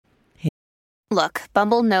Look,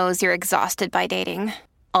 Bumble knows you're exhausted by dating.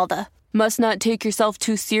 All the, must not take yourself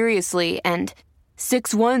too seriously, and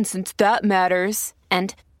 6'1" since that matters.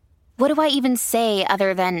 And what do I even say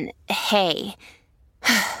other than, hey?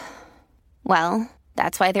 Well,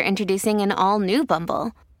 that's why they're introducing an all-new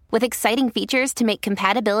Bumble, with exciting features to make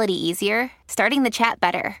compatibility easier, starting the chat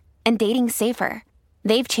better, and dating safer.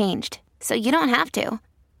 They've changed, so you don't have to.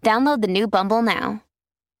 Download the new Bumble now.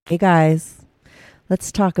 Hey guys,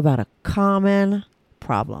 let's talk about a common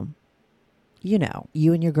problem. You know,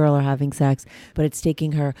 you and your girl are having sex, but it's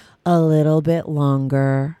taking her a little bit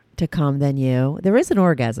longer to come than you. There is an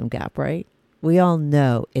orgasm gap, right? We all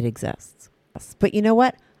know it exists. But you know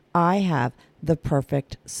what? I have the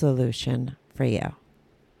perfect solution for you.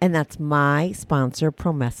 And that's my sponsor,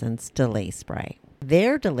 Promescent's Delay Spray.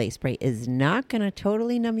 Their delay spray is not going to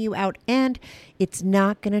totally numb you out, and it's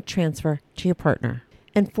not going to transfer to your partner.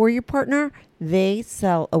 And for your partner, they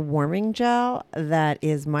sell a warming gel that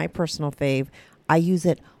is my personal fave. I use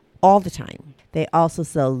it all the time. They also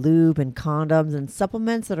sell lube and condoms and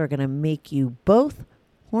supplements that are going to make you both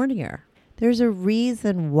hornier. There's a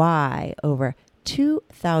reason why over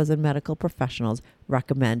 2,000 medical professionals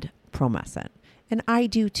recommend Promescent. And I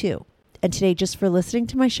do too. And today, just for listening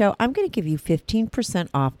to my show, I'm going to give you 15%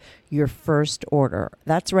 off your first order.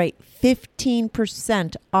 That's right,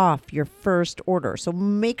 15% off your first order. So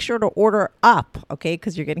make sure to order up, okay?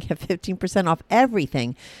 Because you're going to get 15% off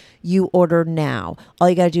everything you order now. All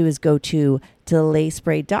you got to do is go to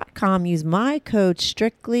delayspray.com. Use my code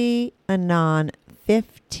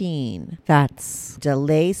StrictlyAnon15. That's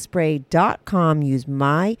delayspray.com. Use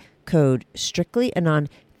my code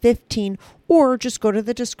StrictlyAnon15. Or just go to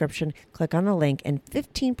the description, click on the link, and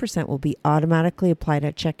 15% will be automatically applied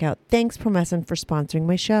at checkout. Thanks, Promescent, for sponsoring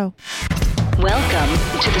my show.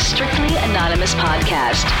 Welcome to the Strictly Anonymous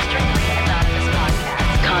Podcast. Strictly Anonymous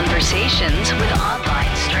Podcast. Conversations with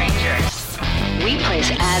online strangers. We place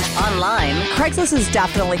ads online. Craigslist is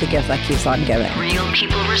definitely the gift that keeps on giving. Real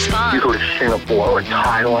people respond. You go to Singapore or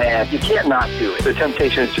Thailand, you can't not do it. The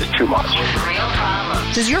temptation is just too much. Real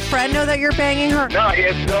problems. Does your friend know that you're banging her? No, he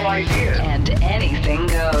has no idea. And anything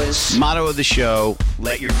goes. Motto of the show,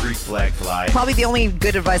 let your freak flag fly. Probably the only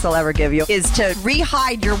good advice I'll ever give you is to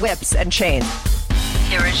re-hide your whips and chains.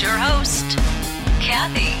 Here is your host,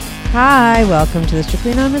 Kathy. Hi, welcome to the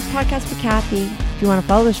Strictly Anonymous Podcast with Kathy. If you want to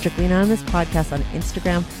follow the Strictly Anonymous Podcast on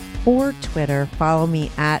Instagram or Twitter, follow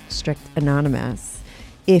me at Strict Anonymous.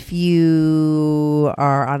 If you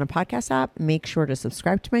are on a podcast app, make sure to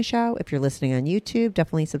subscribe to my show. If you're listening on YouTube,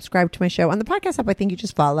 definitely subscribe to my show. On the podcast app, I think you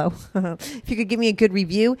just follow. If you could give me a good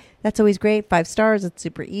review, that's always great. 5 stars, it's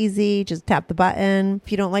super easy. Just tap the button.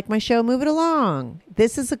 If you don't like my show, move it along.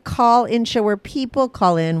 This is a call-in show where people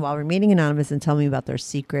call in while remaining anonymous and tell me about their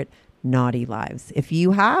secret naughty lives. If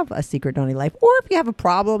you have a secret naughty life, or if you have a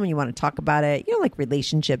problem and you want to talk about it, you know, like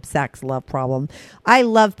relationship, sex, love problem. I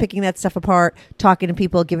love picking that stuff apart, talking to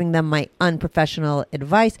people, giving them my unprofessional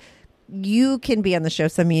advice. You can be on the show.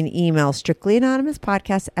 Send me an email,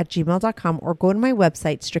 strictlyanonymouspodcast@gmail.com, or go to my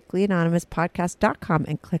website, strictlyanonymouspodcast.com,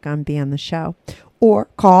 and click on Be on the Show. Or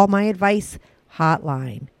call my advice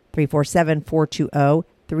hotline,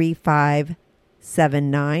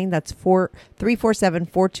 347-420-3579. That's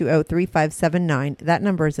 347-420-3579. That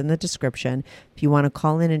number is in the description. If you want to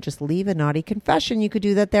call in and just leave a naughty confession, you could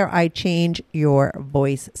do that there. I change your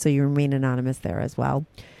voice so you remain anonymous there as well.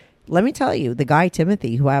 Let me tell you, the guy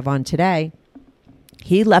Timothy who I have on today,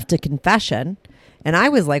 he left a confession. And I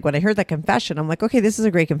was like, when I heard that confession, I'm like, okay, this is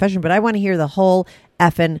a great confession, but I want to hear the whole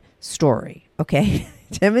effing story. Okay.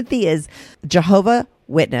 Timothy is Jehovah's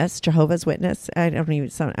Witness. I don't even,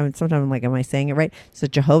 sometimes I'm like, am I saying it right? So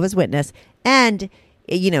Jehovah's Witness. And,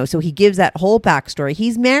 you know, so he gives that whole backstory.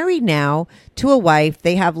 He's married now to a wife.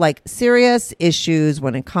 They have like serious issues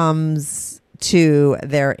when it comes to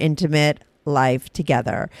their intimate life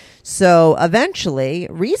together. So eventually,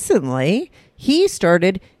 recently, he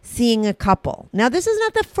started seeing a couple. Now, this is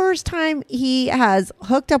not the first time he has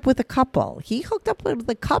hooked up with a couple. He hooked up with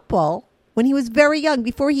a couple when he was very young,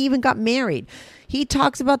 before he even got married. He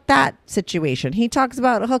talks about that situation. He talks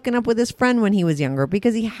about hooking up with his friend when he was younger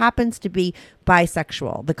because he happens to be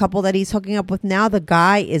bisexual. The couple that he's hooking up with now, the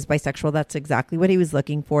guy is bisexual. That's exactly what he was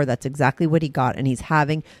looking for. That's exactly what he got. And he's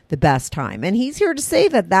having the best time. And he's here to say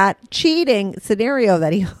that that cheating scenario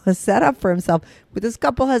that he has set up for himself with this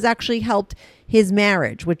couple has actually helped his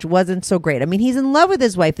marriage, which wasn't so great. I mean, he's in love with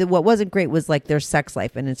his wife. What wasn't great was like their sex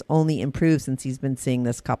life, and it's only improved since he's been seeing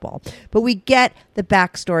this couple. But we get the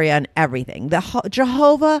backstory on everything. The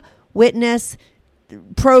Jehovah Witness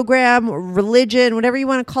program, religion, whatever you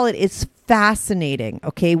want to call it, is fascinating.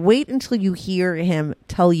 Okay, wait until you hear him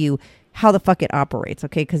tell you how the fuck it operates,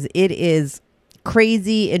 okay? Because it is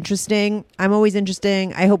crazy, interesting. I'm always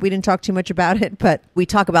interesting. I hope we didn't talk too much about it, but we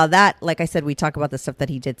talk about that. Like I said, we talk about the stuff that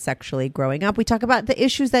he did sexually growing up. We talk about the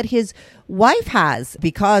issues that his wife has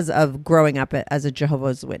because of growing up as a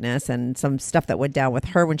Jehovah's Witness, and some stuff that went down with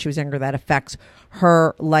her when she was younger that affects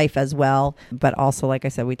her life as well. But also, like I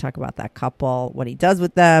said, we talk about that couple, what he does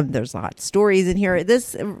with them. There's a lot of stories in here.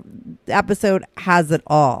 This episode has it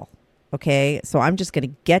all. Okay, so I'm just going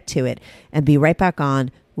to get to it and be right back on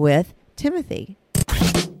with Timothy.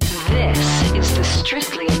 This is the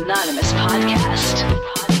Strictly Anonymous podcast.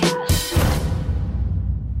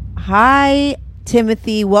 Hi,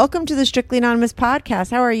 Timothy. Welcome to the Strictly Anonymous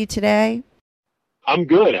podcast. How are you today? I'm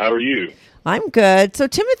good. How are you? I'm good. So,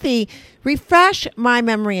 Timothy, refresh my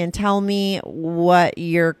memory and tell me what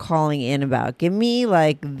you're calling in about. Give me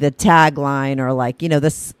like the tagline or like, you know,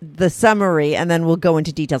 the summary, and then we'll go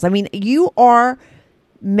into details. I mean, you are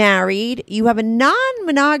married, you have a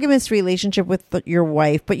non-monogamous relationship with your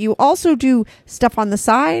wife, but you also do stuff on the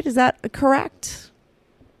side. Is that correct?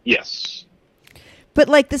 Yes. But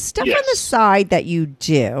like the stuff Yes. on the side that you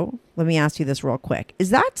do, let me ask you this real quick. Is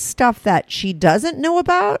that stuff that she doesn't know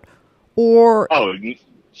about, or? Oh,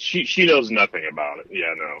 she knows nothing about it.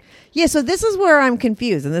 Yeah, no. Yeah, so this is where I'm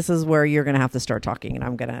confused, and this is where you're going to have to start talking, and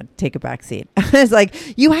I'm going to take a back seat. It's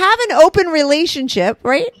like, you have an open relationship,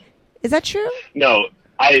 right? Is that true? No,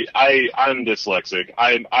 I'm dyslexic.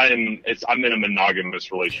 I'm in a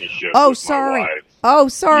monogamous relationship. Oh, with sorry. My wife. Oh,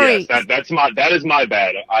 sorry. Yes, that is my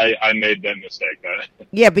bad. I made that mistake.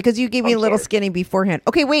 Yeah, because you gave me I'm a little sorry. skinny beforehand.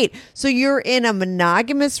 Okay, wait. So you're in a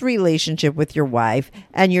monogamous relationship with your wife,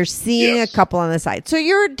 and you're seeing Yes. a couple on the side. So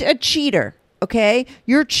you're a cheater, okay?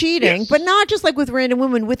 You're cheating, Yes. but not just like with random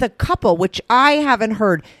women, with a couple, which I haven't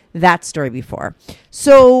heard that story before.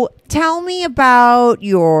 So tell me about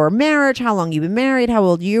your marriage, how long you've been married, how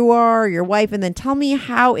old you are, your wife, and then tell me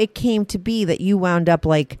how it came to be that you wound up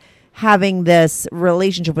like having this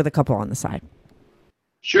relationship with a couple on the side.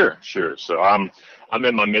 Sure. So I'm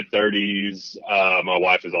in my mid-30s. My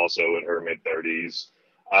wife is also in her mid-30s.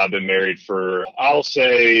 I've been married for, I'll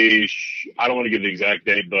say, I don't want to give the exact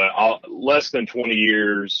date, but less than 20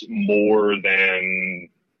 years, more than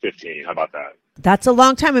 15. How about that? That's a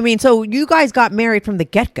long time. I mean, so you guys got married from the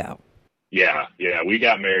get-go. Yeah. We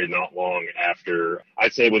got married not long after.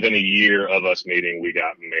 I'd say within a year of us meeting, we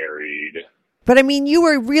got married. But I mean, you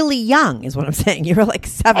were really young is what I'm saying. You were like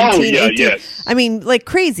 17, 18. Yes. I mean, like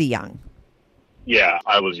crazy young. Yeah,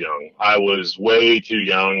 I was young. I was way too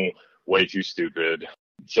young, way too stupid.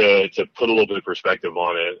 To put a little bit of perspective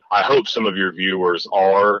on it, I hope some of your viewers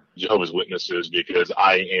are Jehovah's Witnesses, because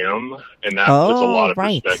I am, and that puts a lot of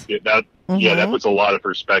perspective. That puts a lot of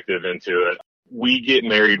perspective into it. We get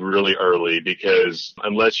married really early because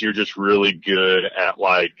unless you're just really good at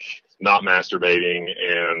like not masturbating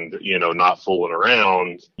and, you know, not fooling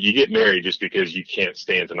around, you get married just because you can't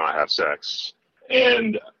stand to not have sex.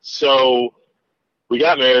 And so we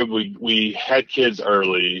got married. We had kids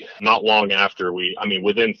early. Not long after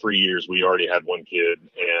within 3 years, we already had one kid,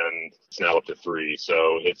 and it's now up to 3.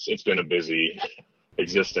 So it's been a busy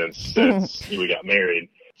existence since we got married.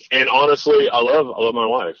 And honestly, I love my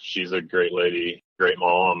wife. She's a great lady, great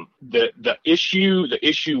mom. The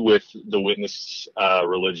issue with the witness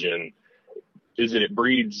religion is that it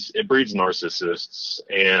breeds narcissists.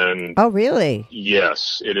 And Oh, really?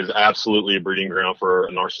 yes, it is absolutely a breeding ground for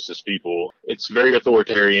narcissist people. It's very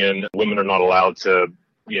authoritarian. Women are not allowed to,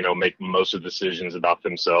 you know, make most of the decisions about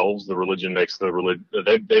themselves. The religion makes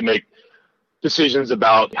they make decisions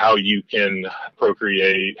about how you can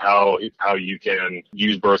procreate, how you can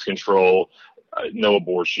use birth control, no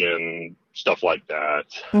abortion, stuff like that.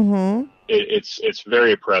 Mm-hmm. It's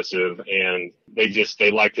very oppressive, and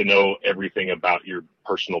they like to know everything about your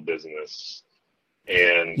personal business.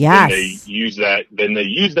 And Yes. then they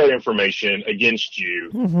use that information against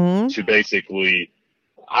you Mm-hmm. to basically,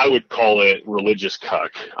 I would call it religious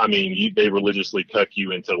cuck. I mean, they religiously cuck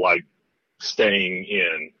you into like staying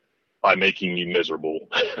in by making you miserable.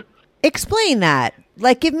 Explain that.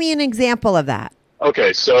 Like, give me an example of that.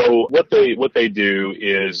 Okay, so what they do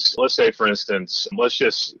is, let's say, for instance, let's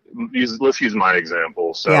use my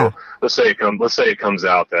example. So Yeah. let's say it comes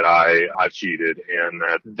out that I've cheated and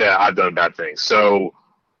that I've done bad things. So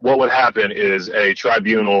what would happen is a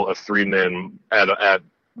tribunal of 3 men at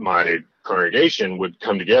my congregation would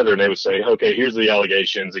come together, and they would say, okay, here's the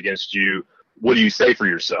allegations against you. What do you say for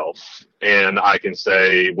yourself? And I can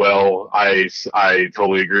say, well, I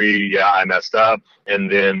totally agree. Yeah, I messed up.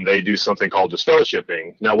 And then they do something called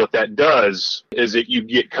disfellowshipping. Now, what that does is that you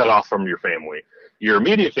get cut off from your family. your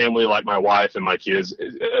immediate family, like my wife and my kids,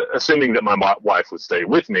 assuming that my wife would stay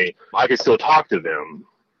with me, I could still talk to them.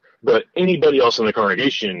 But anybody else in the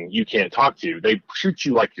congregation, you can't talk to. They treat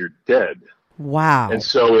you like you're dead. Wow. And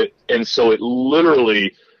so it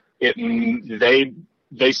literally,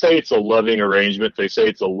 they say it's a loving arrangement. They say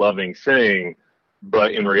it's a loving thing,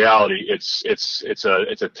 but in reality, it's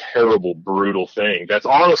a terrible, brutal thing that's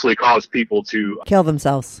honestly caused people to kill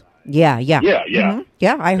themselves. Yeah. Mm-hmm.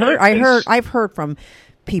 Yeah. I've heard from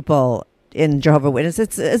people in Jehovah's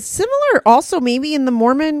Witnesses. It's similar also maybe in the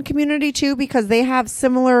Mormon community too, because they have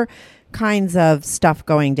similar kinds of stuff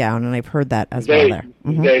going down, and I've heard that as well there.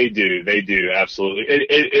 Mm-hmm. They do. Absolutely.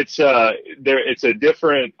 It's a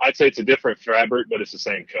different, I'd say it's a different fabric, but it's the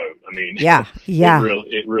same coat. I mean, yeah.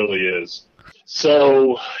 It really is.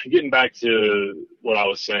 So getting back to what I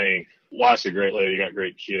was saying, wife's a great lady, got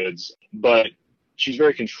great kids, but she's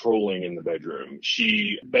very controlling in the bedroom.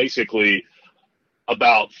 She basically,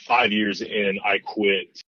 about 5 years in, I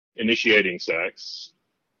quit initiating sex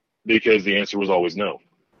because the answer was always no.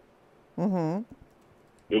 Mm-hmm.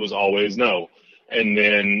 It was always no. And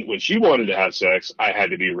then when she wanted to have sex, I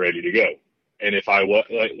had to be ready to go. And if I was,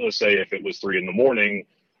 like, let's say if it was 3 a.m.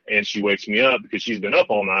 and she wakes me up because she's been up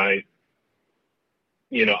all night,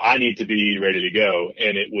 I need to be ready to go.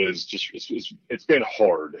 And it was just, it's been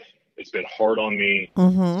hard. It's been hard on me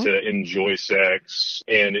to enjoy sex,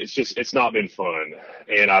 and it's not been fun.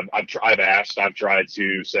 And I've tried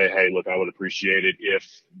to say, hey, look, I would appreciate it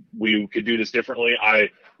if we could do this differently.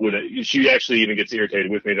 She actually even gets irritated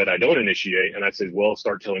with me that I don't initiate. And I said, well,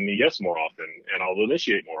 start telling me yes more often and I'll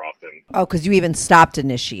initiate more often. Oh, because you even stopped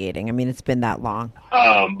initiating. I mean, it's been that long.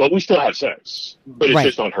 But we still have sex, but it's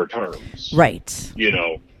just on her terms. Right.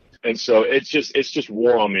 And so it's just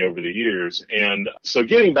wore on me over the years. And so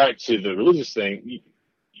getting back to the religious thing,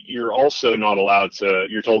 you're also not allowed to,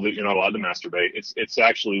 you're told that you're not allowed to masturbate. It's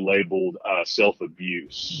actually labeled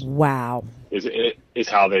self-abuse. Wow. Is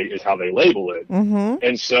how they label it. Mm-hmm.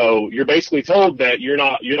 And so you're basically told that you're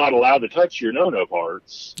not allowed to touch your no-no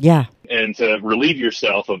parts. Yeah. And to relieve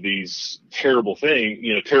yourself of these terrible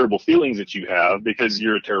feelings that you have because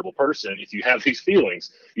you're a terrible person. If you have these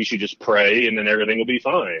feelings, you should just pray and then everything will be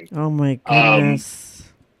fine. Oh my goodness.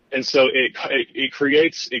 And so it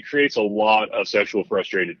creates a lot of sexual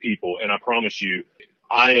frustrated people. And I promise you,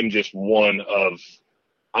 I am just one of,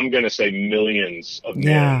 I'm going to say millions of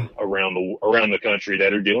men around the country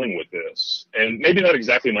that are dealing with this. And maybe not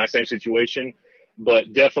exactly my same situation,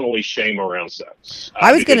 but definitely shame around sex.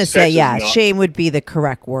 I was going to say, shame would be the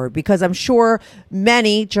correct word, because I'm sure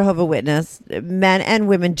many Jehovah's Witness men and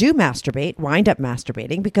women do wind up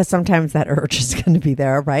masturbating, because sometimes that urge is going to be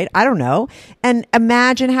there, right? I don't know. And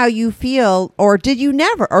imagine how you feel, or did you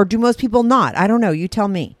never, or do most people not? I don't know. You tell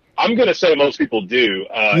me. I'm going to say most people do.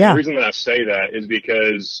 The reason that I say that is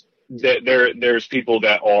because there's people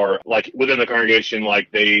that are like within the congregation,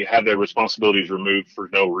 like they have their responsibilities removed for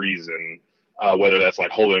no reason. Whether that's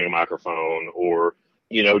like holding a microphone or,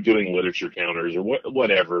 doing literature counters or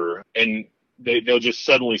whatever. And they'll just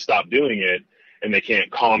suddenly stop doing it, and they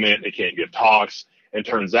can't comment. They can't give talks. And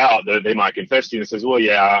turns out that they might confess to you and says, well,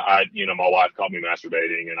 yeah, my wife caught me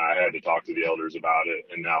masturbating and I had to talk to the elders about it.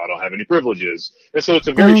 And now I don't have any privileges. And so it's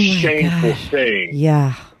a very shameful thing.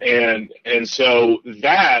 Yeah. And so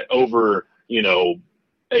that over,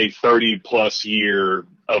 a 30+ year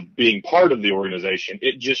of being part of the organization,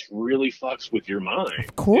 it just really fucks with your mind.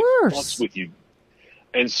 Of course. It fucks with you.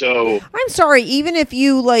 And so I'm sorry, even if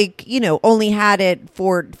you only had it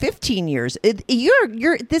for 15 years,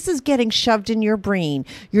 this is getting shoved in your brain,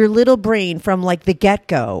 your little brain from like the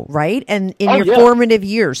get-go, right? And in your formative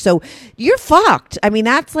years. So you're fucked. I mean,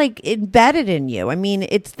 that's like embedded in you. I mean,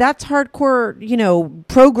 that's hardcore,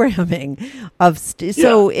 programming of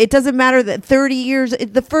so it doesn't matter that 30 years,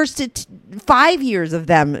 the first 5 years of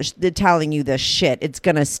them telling you this shit, it's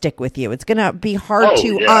going to stick with you. It's going to be hard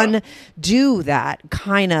to undo that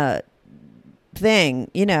kind of thing,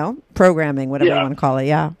 programming, whatever you want to call it.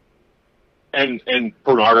 Yeah. And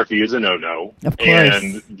pornography is a no-no. Of course.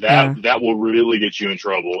 And that will really get you in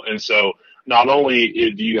trouble. And so not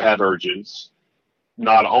only do you have urges,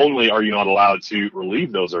 not only are you not allowed to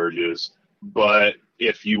relieve those urges, but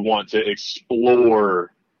if you want to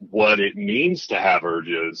explore what it means to have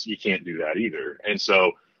urges, you can't do that either. And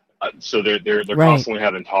so they're constantly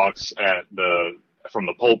having talks from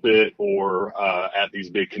the pulpit or at these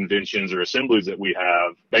big conventions or assemblies that we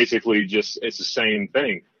have. Basically, it's the same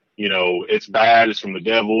thing. It's bad. It's from the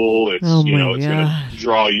devil. It's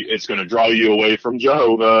it's going to draw you away from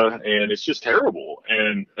Jehovah, and it's just terrible.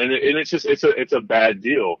 And it's a bad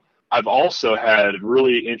deal. I've also had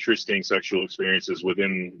really interesting sexual experiences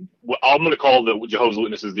within what I'm going to call the Jehovah's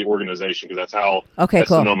Witnesses the organization, because that's that's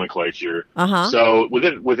the nomenclature. So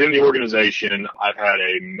within the organization, I've had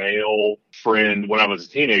a male friend when I was a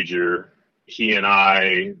teenager. He and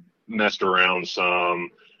I messed around some,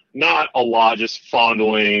 not a lot, just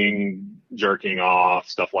fondling, jerking off,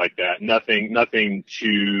 stuff like that. Nothing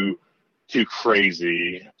too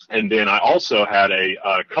crazy. And then I also had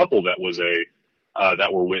a couple that was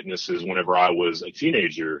that were witnesses whenever I was a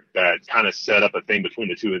teenager that kind of set up a thing between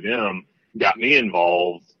the two of them, got me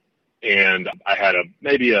involved, and I had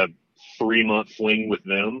maybe a 3-month fling with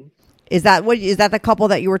them. Is that the couple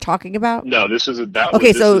that you were talking about? No, this is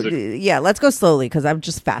let's go slowly because I'm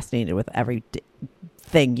just fascinated with every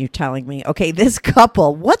thing you're telling me. Okay, this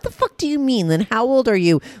couple, what the fuck do you mean? Then how old are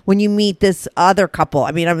you when you meet this other couple?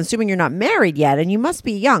 I mean, I'm assuming you're not married yet, and you must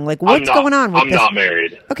be young. Like, what's going on with this? I'm not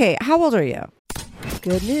married. Okay, how old are you?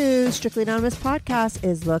 Good news. Strictly Anonymous Podcast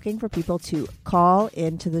is looking for people to call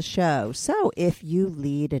into the show. So if you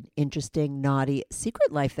lead an interesting, naughty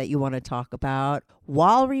secret life that you want to talk about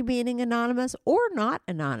while remaining anonymous or not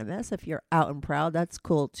anonymous, if you're out and proud, that's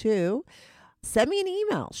cool too. Send me an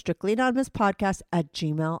email,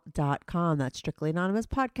 strictlyanonymouspodcast@gmail.com. That's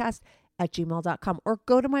strictlyanonymouspodcast@gmail.com. Or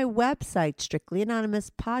go to my website,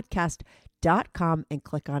 strictlyanonymouspodcast.com, and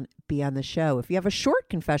click on Be on the Show. If you have a short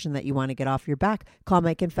confession that you want to get off your back, call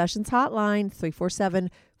my confessions hotline,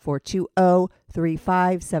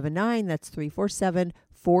 347-420-3579. That's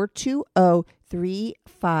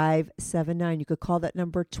 347-420-3579. You could call that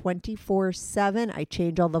number 24/7. I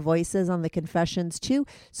change all the voices on the confessions too,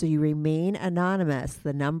 so you remain anonymous.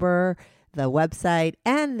 The number, the website,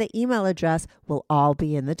 and the email address will all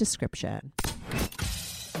be in the description.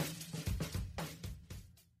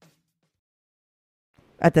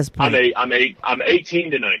 At this point, I'm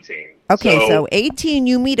 18 to 19. Okay, so 18,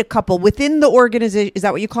 you meet a couple within the organization. Is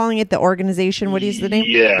that what you're calling it? The organization? What is the name?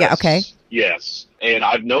 Yes. Yeah. Okay. Yes, and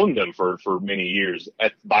I've known them for many years.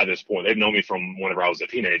 By this point, they've known me from whenever I was a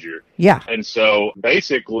teenager. Yeah. And so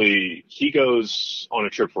basically, he goes on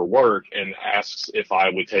a trip for work and asks if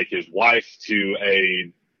I would take his wife to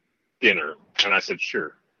a dinner, and I said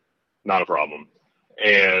sure, not a problem.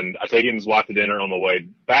 And I take his wife to dinner. On the way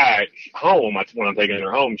back home, when I'm taking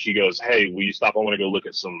her home, she goes, "Hey, will you stop? I want to go look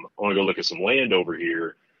at some land over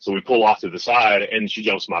here." So we pull off to the side, and she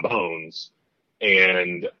jumps my bones,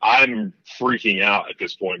 and I'm freaking out at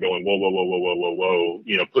this point, going, "Whoa, whoa, whoa, whoa, whoa, whoa, whoa!"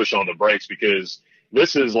 Push on the brakes, because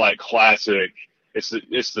this is like classic. It's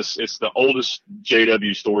the oldest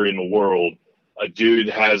JW story in the world. A dude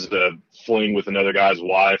has a fling with another guy's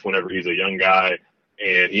wife whenever he's a young guy,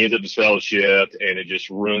 and he ends up disfellowshipped, and it just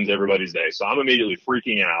ruins everybody's day. So I'm immediately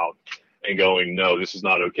freaking out and going, "No, this is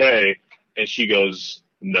not okay." And she goes,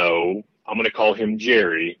 "No, I'm going to call him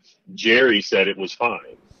Jerry. Jerry said it was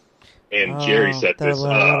fine." And Jerry set this up.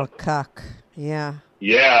 Little cuck. Yeah.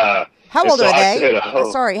 Yeah. How old are they? Said,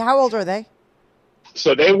 Sorry, how old are they?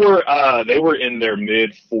 So they were in their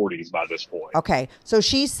mid 40s by this point. Okay, so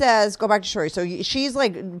she says, go back to story. So she's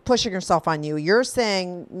like pushing herself on you. You're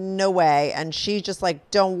saying no way, and she's just like,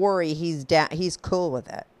 "Don't worry, he's down. He's cool with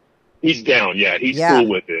it." He's down, yeah. He's cool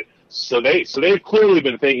with it. So they've clearly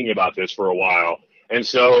been thinking about this for a while, and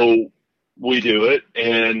so we do it,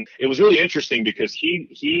 and it was really interesting because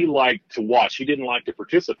he liked to watch. He didn't like to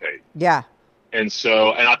participate. Yeah. And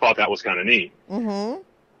I thought that was kind of neat. Mm-hmm.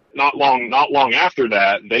 Not long after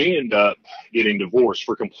that, they end up getting divorced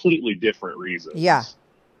for completely different reasons. Yeah.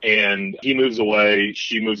 And he moves away,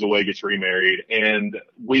 she moves away, gets remarried, and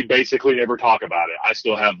we basically never talk about it. I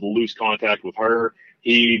still have loose contact with her.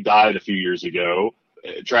 He died a few years ago,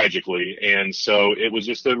 tragically, and so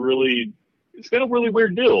it's been a really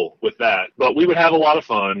weird deal with that. But we would have a lot of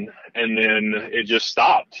fun, and then it just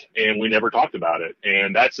stopped, and we never talked about it.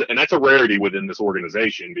 And that's a rarity within this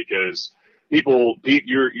organization, because you're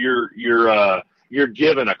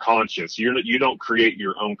given a conscience. You don't create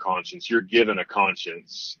your own conscience. You're given a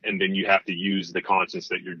conscience, and then you have to use the conscience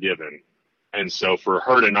that you're given. And so for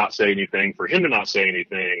her to not say anything, for him to not say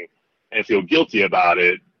anything, and feel guilty about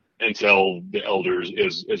it until the elders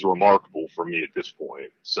is remarkable for me at this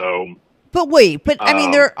point. So. But wait, I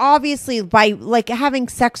mean, they're obviously, by like having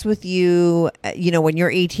sex with you, when you're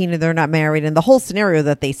 18 and they're not married, and the whole scenario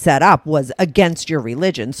that they set up was against your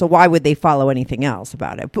religion. So why would they follow anything else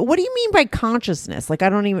about it? But what do you mean by consciousness? Like, I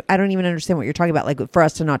don't even understand what you're talking about. Like, for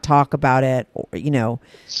us to not talk about it,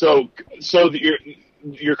 So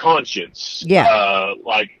your conscience. Yeah.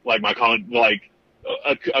 A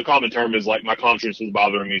common term is like, my conscience was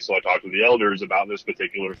bothering me, so I talked to the elders about this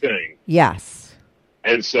particular thing. Yes.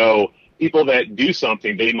 And so people that do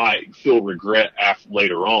something, they might feel regret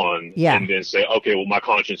later on, Yeah. and then say, okay, well, my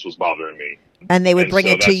conscience was bothering me. And they would And bring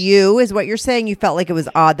so it to that's- you, is what you're saying? You felt like it was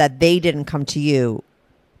odd that they didn't come to you,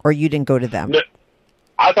 or you didn't go to them. No,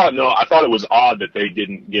 I thought it was odd that they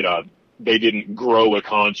didn't grow a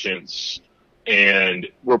conscience and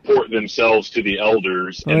report themselves to the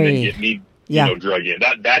elders and then Oy. get me, Yeah. drug in.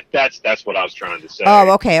 That's what I was trying to say.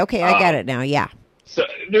 Oh, okay. I get it now. Yeah. So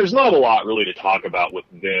there's not a lot really to talk about with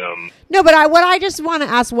them. No, but I just want to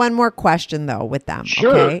ask one more question though with them.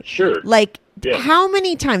 Sure, okay? sure. Like, Yeah. how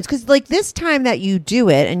many times? Because like this time that you do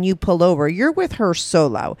it and you pull over, you're with her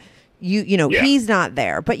solo. Yeah. He's not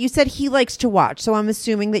there, but you said he likes to watch. So I'm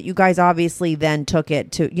assuming that you guys obviously then took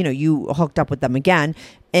it to, you hooked up with them again.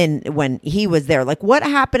 And when he was there, like what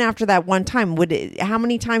happened after that one time? How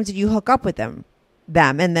many times did you hook up with them?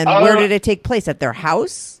 And then where did it take place? At their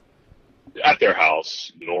house? At their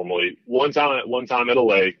house, normally. One time at a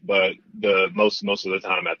lake, but the most of the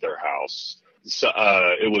time at their house. So,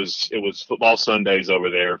 it was football Sundays over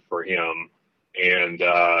there for him, and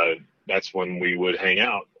that's when we would hang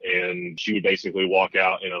out. And she would basically walk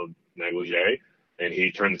out in a negligee, and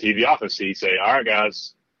he'd turn the TV off, and he'd say, "All right,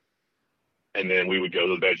 guys." And then we would go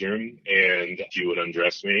to the bedroom, and she would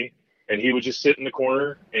undress me, and he would just sit in the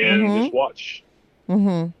corner and just watch.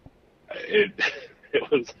 Mm-hmm.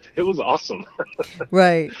 It was awesome.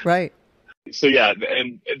 Right. So yeah,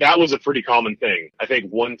 and that was a pretty common thing. I think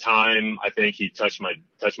one time, he touched my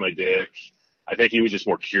dick. I think he was just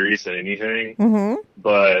more curious than anything. Mm-hmm.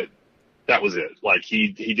 But that was it. Like he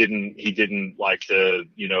didn't like to,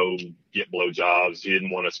 get blowjobs. He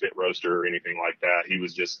didn't want to spit roaster or anything like that. He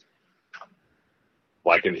was just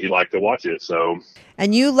he liked to watch it. So.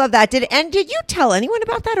 And you love that. Did you tell anyone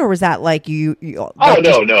about that, or was that like you Oh,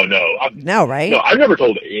 no. No, right? No, I've never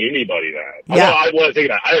told anybody that. Yeah. I want to take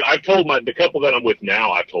that. I've told the couple that I'm with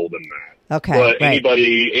now, I've told them that. Okay. But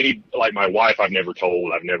right. like my wife, I've never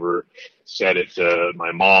told. I've never said it to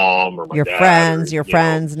my mom or my Your dad. friends, or, your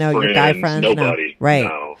friends, no, your guy friends, nobody. no. Right.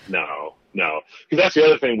 No. Because that's the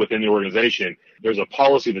other thing within the organization. There's a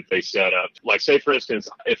policy that they set up. Like, say, for instance,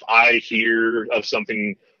 if I hear of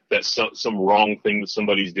something that's some wrong thing that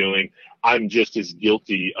somebody's doing, I'm just as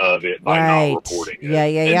guilty of it by not reporting it. Yeah.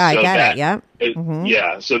 And I so get it. Yeah. Mm-hmm.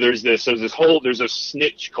 Yeah. So there's a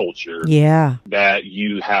snitch culture. Yeah. That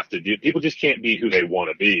you have to do. People just can't be who they want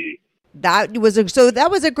to be. That was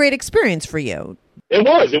a great experience for you.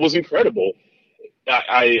 It was incredible.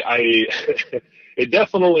 I it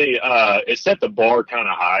definitely it set the bar kind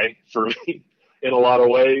of high for me in a lot of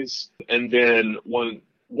ways. And then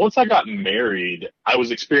once I got married, I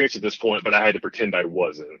was experienced at this point, but I had to pretend I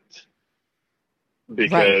wasn't.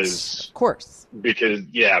 Because right. Of course. Because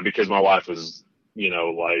my wife was,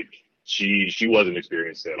 she wasn't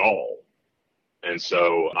experienced at all. And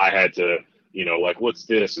so I had to, what's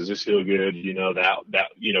this? Does this feel good? That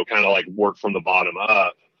kind of like work from the bottom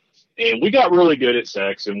up. And we got really good at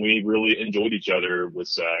sex, and we really enjoyed each other with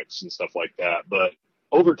sex and stuff like that. But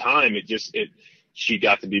over time, she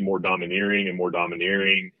got to be more domineering,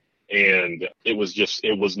 and it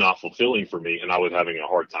was not fulfilling for me. And I was having a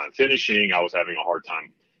hard time finishing. I was having a hard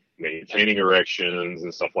time maintaining erections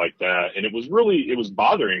and stuff like that. And it was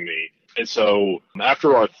bothering me. And so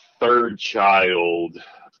after our third child,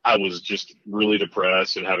 I was just really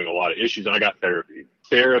depressed and having a lot of issues, and I got therapy.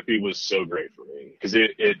 Therapy was so great for me because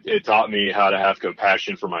it taught me how to have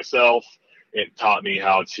compassion for myself. It taught me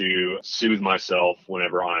how to soothe myself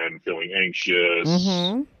whenever I'm feeling anxious.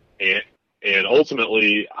 Mm-hmm. And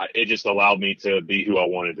ultimately, it just allowed me to be who I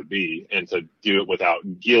wanted to be and to do it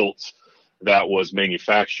without guilt that was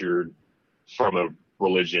manufactured from a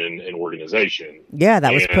religion and organization. Yeah,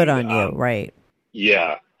 that was put on you, right?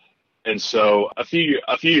 Yeah. And so a few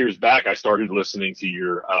years back, I started listening to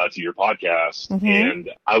your podcast, mm-hmm. and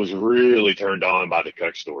I was really turned on by the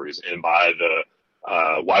cuck stories and by the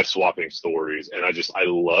wife swapping stories, and I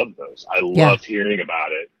love those. I loved hearing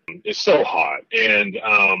about it. It's so hot, and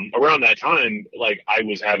around that time, like I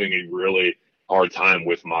was having a really hard time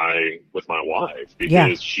with my wife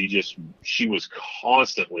because she was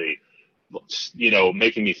constantly,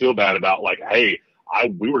 making me feel bad about like, hey.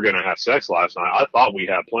 We were going to have sex last night. I thought we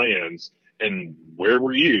had plans. And where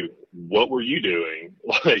were you? What were you doing?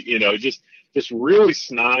 Like, just really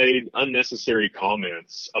snide, unnecessary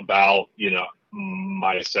comments about,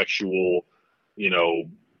 my sexual,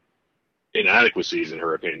 inadequacies in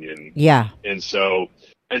her opinion. Yeah. And so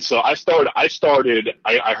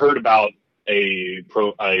I heard about an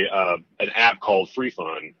app called Free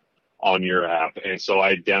Fun on your app. And so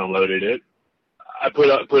I downloaded it. I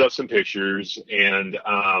put up some pictures, and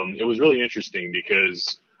it was really interesting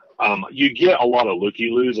because You get a lot of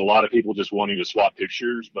looky-loos, a lot of people just wanting to swap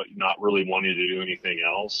pictures, but not really wanting to do anything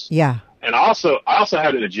else. Yeah. And I also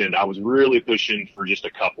had an agenda. I was really pushing for just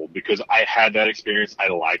a couple because I had that experience. I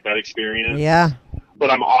like that experience. Yeah.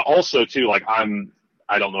 But I'm also too, like,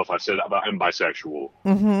 I don't know if I said that, but I'm bisexual.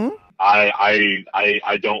 Mm-hmm.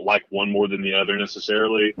 I don't like one more than the other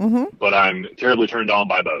necessarily, but I'm terribly turned on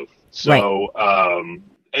by both. So,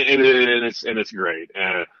 and it's great.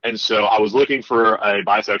 And so I was looking for a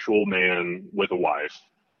bisexual man with a wife,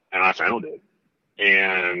 and I found it.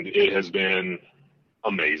 And it has been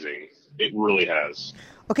amazing. It really has.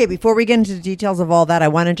 Okay, before we get into the details of all that, I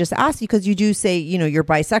want to just ask you, because you do say, you're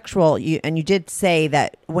bisexual, and you did say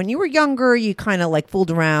that when you were younger, you kind of like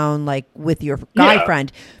fooled around like with your guy friend.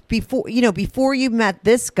 Before you met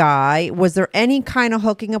this guy, was there any kind of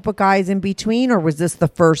hooking up with guys in between, or was this the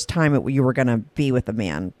first time you were going to be with a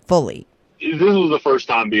man fully? This was the first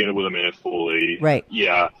time being with a man fully. Right.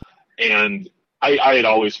 Yeah. And I had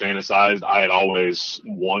always fantasized. I had always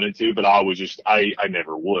wanted to, but I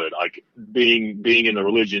never would. Like being in the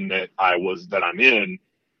religion that I'm in,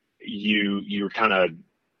 you kind of,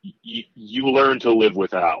 you learn to live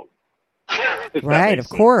without. Right. Of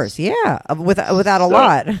course. Yeah. Without a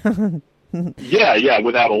lot. Yeah,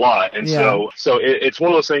 without a lot. And so it's one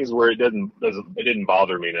of those things where it didn't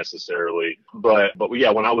bother me necessarily. But yeah,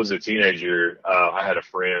 when I was a teenager, I had a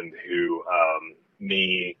friend who,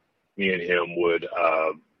 me and him would,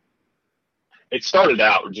 it started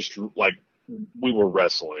out just like we were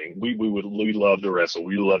wrestling. We loved to wrestle.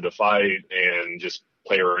 We loved to fight and just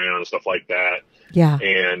play around and stuff like that. Yeah.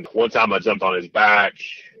 And one time I jumped on his back,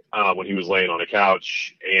 when he was laying on a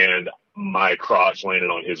couch, and my crotch landed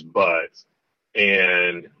on his butt.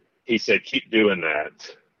 And he said, "Keep doing that."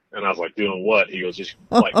 And I was like, "Doing what?" He goes, "Just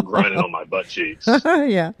like grinding on my butt cheeks."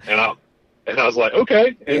 Yeah. And I was like,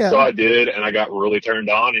 okay. And so I did, and I got really turned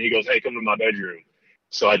on, and he goes, "Hey, come to my bedroom."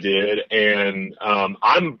 So I did. And,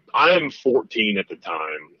 I'm 14 at the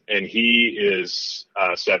time, and he is,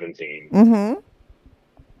 17. Mm-hmm.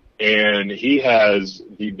 And he has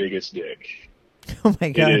the biggest dick. Oh my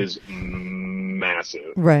God. It is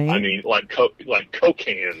massive. Right. I mean, like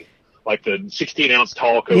cocaine, like the 16-ounce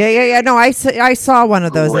tall cocaine. Yeah. No, I saw one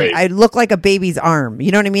of those. Great. And it looked like a baby's arm.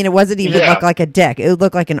 You know what I mean? It wasn't even look like a dick. It would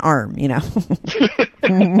look like an arm,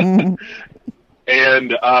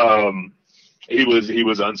 And he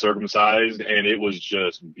was uncircumcised, and it was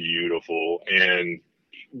just beautiful. And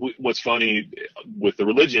what's funny with the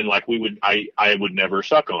religion, like I would never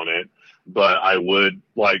suck on it, but I would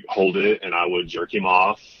like hold it, and I would jerk him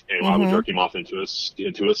off, and I would jerk him off into a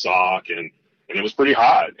sock, and it was pretty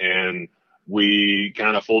hot. And we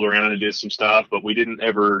kind of fooled around and did some stuff, but we didn't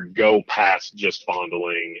ever go past just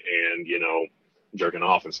fondling and, jerking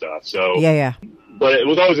off and stuff. So yeah. But it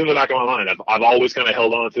was always in the back of my mind. I've always kind of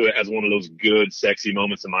held on to it as one of those good, sexy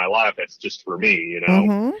moments in my life. That's just for me,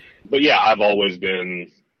 Mm-hmm. But yeah, I've always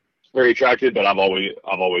been very attracted, but I've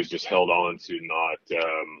always just held on to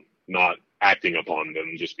not acting upon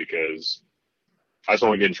them just because I just don't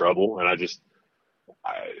want to get in trouble. And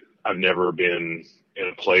I've never been in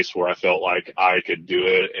a place where I felt like I could do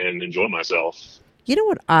it and enjoy myself. You know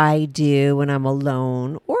what I do when I'm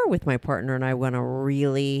alone or with my partner and I want to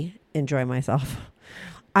really enjoy myself?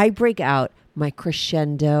 I break out my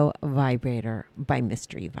Crescendo vibrator by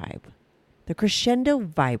Mystery Vibe. The Crescendo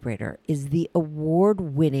vibrator is the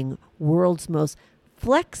award-winning world's most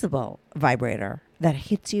flexible vibrator that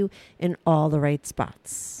hits you in all the right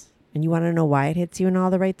spots. And you want to know why it hits you in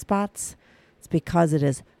all the right spots? It's because it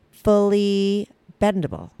is fully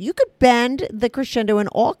bendable. You could bend the Crescendo in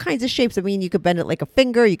all kinds of shapes. I mean, you could bend it like a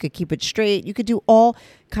finger. You could keep it straight. You could do all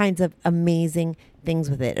kinds of amazing things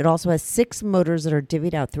with it. It also has 6 motors that are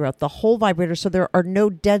divvied out throughout the whole vibrator, so there are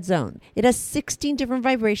no dead zones. It has 16 different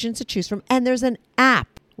vibrations to choose from, and there's an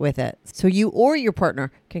app with it, so you or your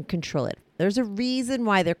partner can control it. There's a reason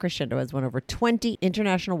why their Crescendo has won over 20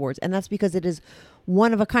 international awards, and that's because it is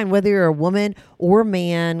one of a kind. Whether you're a woman or a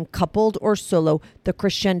man, coupled or solo, the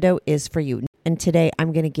Crescendo is for you. And today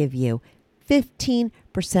I'm going to give you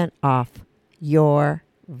 15% off your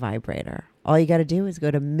vibrator. All you got to do is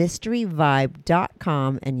go to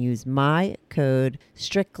mysteryvibe.com and use my code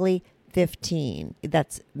strictly15.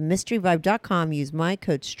 That's mysteryvibe.com. Use my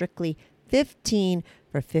code strictly15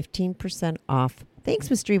 for 15% off.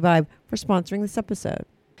 Thanks, Mystery Vibe, for sponsoring this episode.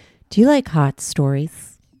 Do you like hot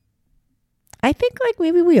stories? I think like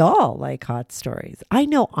maybe we all like hot stories. I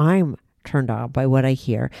know I'm turned on by what I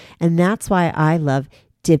hear, and that's why I love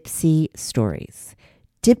Dipsea Stories.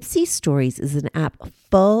 Dipsea Stories is an app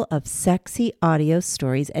full of sexy audio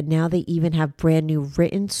stories, and now they even have brand new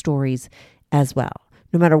written stories as well.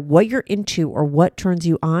 No matter what you're into or what turns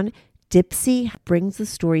you on, Dipsea brings the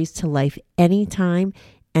stories to life anytime,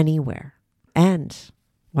 anywhere. And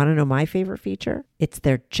want to know my favorite feature? It's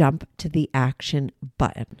their jump to the action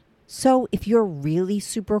button. So if you're really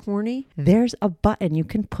super horny, there's a button you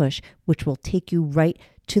can push which will take you right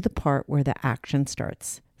to the part where the action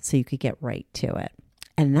starts so you could get right to it.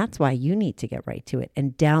 And that's why you need to get right to it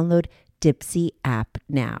and download Dipsea app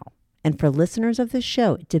now. And for listeners of the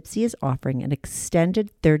show, Dipsea is offering an extended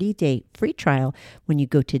 30-day free trial when you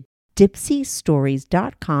go to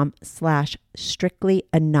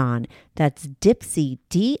dipseastories.com/strictlyanon. That's Dipsea,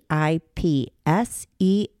 DIPSEA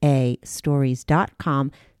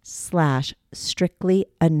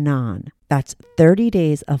stories.com/strictlyanon. That's 30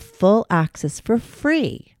 days of full access for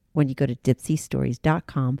free when you go to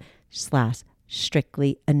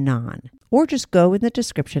dipseastories.com/strictlyanon. Or just go in the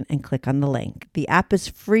description and click on the link. The app is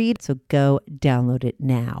free, so go download it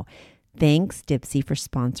now. Thanks, Dipsea, for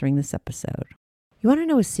sponsoring this episode. You want to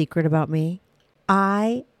know a secret about me?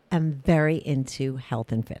 I am very into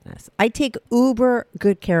health and fitness. I take uber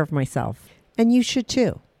good care of myself, and you should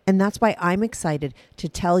too. And that's why I'm excited to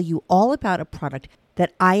tell you all about a product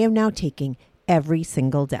that I am now taking every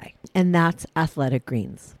single day, and that's Athletic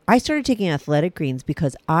Greens. I started taking Athletic Greens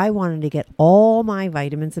because I wanted to get all my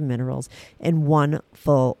vitamins and minerals in one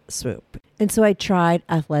full swoop. And so I tried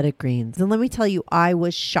Athletic Greens. And let me tell you, I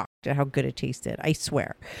was shocked at how good it tasted. I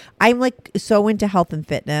swear. I'm like so into health and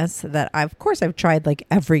fitness that of course I've tried like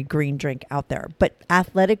every green drink out there. But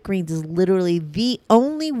Athletic Greens is literally the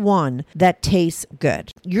only one that tastes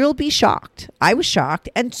good. You'll be shocked. I was shocked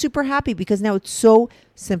and super happy because now it's so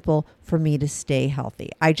simple for me to stay healthy.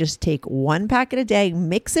 I just take one packet a day,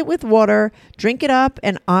 mix it with water, drink it up,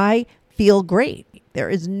 and I feel great. There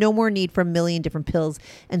is no more need for a million different pills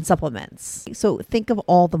and supplements. So think of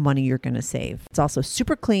all the money you're going to save. It's also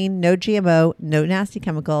super clean, no GMO, no nasty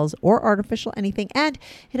chemicals or artificial anything, and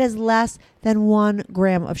it has less than 1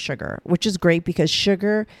 gram of sugar, which is great because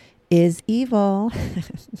sugar is evil.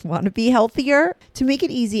 Want to be healthier? To make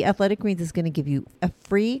it easy, Athletic Greens is going to give you a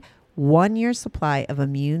free 1-year supply of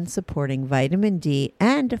immune-supporting vitamin D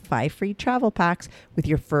and 5 free travel packs with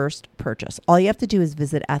your first purchase. All you have to do is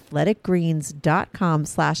visit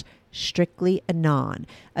athleticgreens.com/strictlyanon.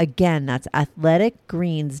 Again, that's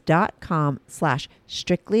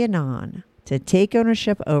athleticgreens.com/strictlyanon to take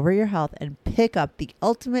ownership over your health and pick up the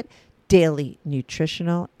ultimate daily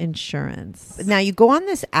nutritional insurance. Now you go on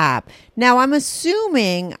this app. Now I'm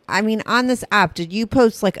assuming, on this app, did you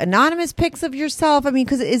post like anonymous pics of yourself?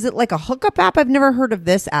 Because is it like a hookup app? I've never heard of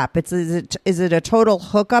this app. Is it a total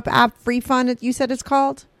hookup app? Free Fun, you said it's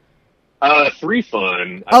called? 3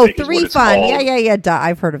 Fun. Oh, 3 Fun. Yeah. Duh,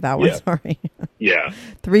 I've heard of that one. Yeah. Sorry. Yeah.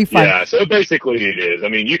 3 Fun. Yeah. So basically, it is.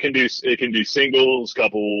 It can do singles,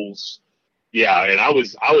 couples. Yeah, and I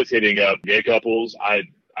was hitting up gay couples. I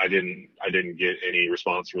didn't get any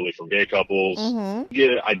response really from gay couples.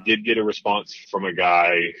 Mm-hmm. I did get a response from a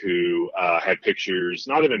guy who had pictures,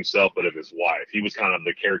 not of himself, but of his wife. He was kind of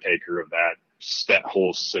the caretaker of that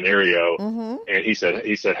whole scenario. Mm-hmm. And he said,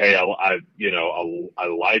 hey, I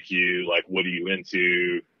like you. Like, what are you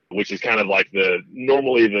into? Which is kind of like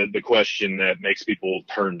normally the question that makes people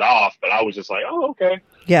turned off. But I was just like, oh, okay.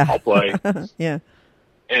 Yeah. I'll play. Yeah.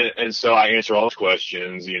 And so I answer all his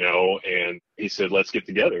questions, and he said, let's get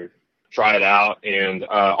together, try it out. And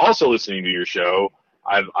also listening to your show,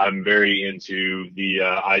 I'm very into the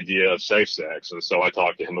idea of safe sex. And so I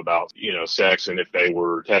talked to him about, sex and if they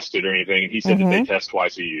were tested or anything. And he said that they test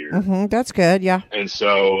twice a year. Mm-hmm. That's good. Yeah. And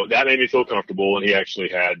so that made me feel comfortable. And he actually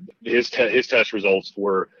had his test results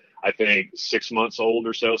were, I think, 6 months old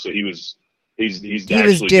or so. So he's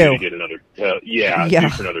actually going to get another, due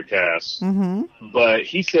for another test. Mm-hmm. But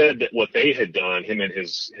he said that what they had done, him and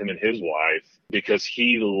his wife, because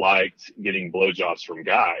he liked getting blowjobs from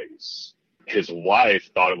guys. His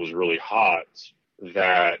wife thought it was really hot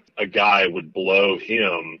that a guy would blow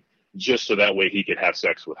him just so that way he could have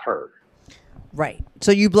sex with her. Right.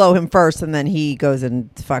 So you blow him first and then he goes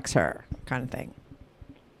and fucks her, kind of thing.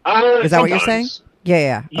 Is that what you're saying?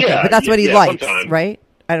 Yeah. Okay. Yeah. But that's what he likes, sometimes. Right?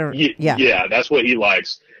 Yeah, that's what he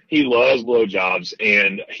likes. He loves blowjobs,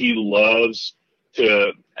 and he loves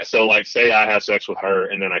to. So, like, say I have sex with her,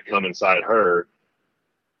 and then I come inside her.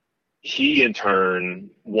 He, in turn,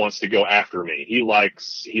 wants to go after me. He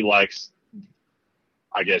likes.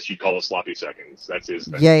 I guess you'd call it sloppy seconds. That's his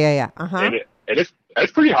thing. Yeah. Uh-huh. And it's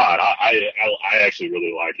pretty hot. I actually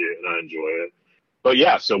really like it, and I enjoy it. But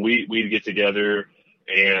yeah, so we get together.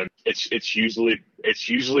 And it's usually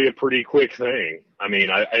a pretty quick thing.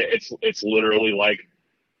 It's literally like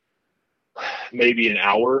maybe an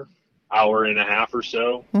hour. hour and a half or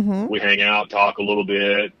so. Mm-hmm. We hang out, talk a little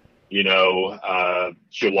bit. You know,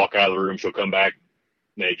 she'll walk out of the room, she'll come back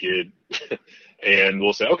naked, and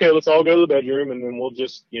we'll say, okay, let's all go to the bedroom, and then we'll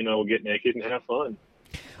just, you know, get naked and have fun.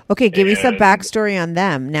 Okay, give me some backstory on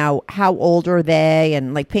them. Now, how old are they?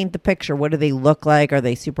 And like, paint the picture. What do they look like? Are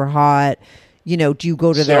they super hot? You know, do you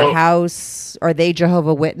go to their house? Are they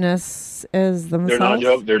Jehovah's Witnesses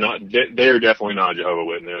themselves? They're definitely not Jehovah's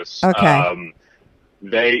Witness. Okay.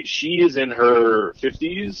 She is in her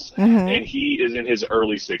 50s Mm-hmm. and he is in his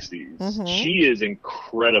early 60s. Mm-hmm. She is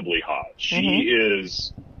incredibly hot. She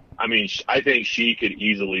is, I mean, I think she could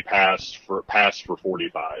easily pass for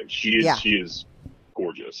 45. She is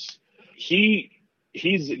gorgeous. He's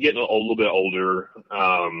getting a little bit older.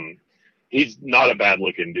 He's not a bad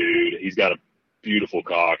looking dude. He's got a beautiful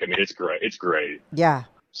cock. I mean, it's great. It's great. Yeah.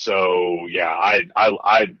 So yeah, I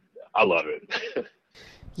love it.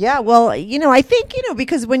 Yeah, well, you know, I think, you know,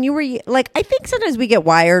 because when you were like, I think sometimes we get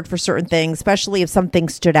wired for certain things, especially if something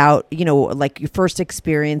stood out, you know, like your first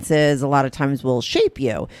experiences, a lot of times will shape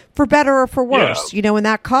you for better or for worse. Yeah. You know, in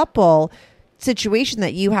that couple situation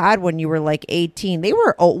that you had when you were like 18, they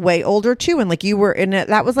were way older too. And like you were in it,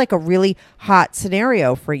 that was like a really hot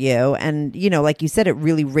scenario for you. And, you know, like you said, it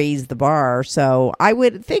really raised the bar. So I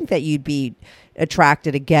would think that you'd be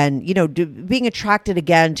attracted again, you know, being attracted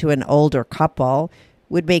again to an older couple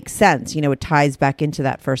would make sense. You know, it ties back into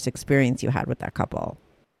that first experience you had with that couple.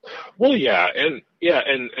 Well,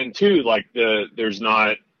 and too, like there's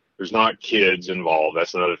not kids involved.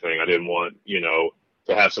 That's another thing. I didn't want, you know,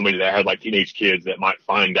 to have somebody that had like teenage kids that might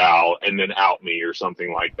find out and then out me or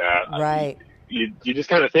something like that. Right. You just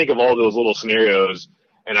kind of think of all those little scenarios,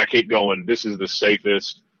 and I keep going, this is the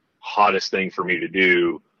safest, hottest thing for me to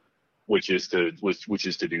do, which is to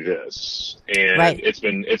do this. And right. it's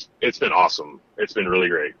been awesome. It's been really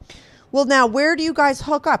great. Well, now, where do you guys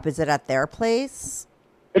hook up? Is it at their place?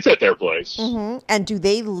 It's at their place. Mm-hmm. And do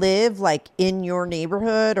they live like in your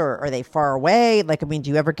neighborhood, or are they far away? Like, I mean, do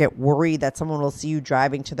you ever get worried that someone will see you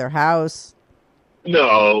driving to their house?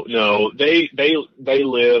 No. They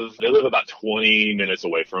live about 20 minutes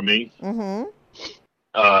away from me. Mm-hmm.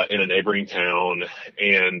 In a neighboring town.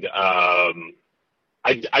 And,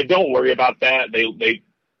 I don't worry about that. They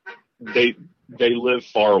live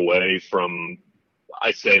far away from,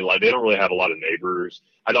 I say, like, they don't really have a lot of neighbors.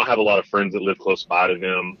 I don't have a lot of friends that live close by to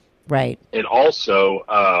them. Right. And also,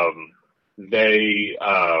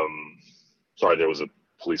 sorry, there was a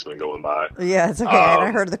policeman going by. Yeah, it's okay. And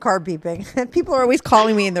I heard the car beeping. People are always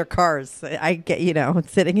calling me in their cars. I get, you know,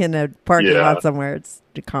 sitting in a parking lot somewhere. It's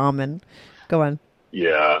common. Go on.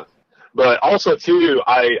 Yeah. But also, too,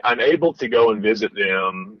 I'm able to go and visit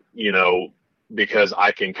them, you know, because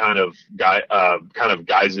I can kind of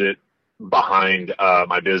guise it behind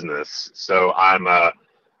my business. So I'm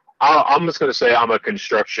just going to say I'm a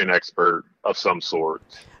construction expert of some sort.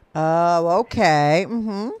 Oh, okay.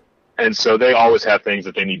 Mm-hmm. And so they always have things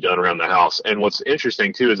that they need done around the house. And what's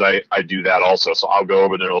interesting, too, is I do that also. So I'll go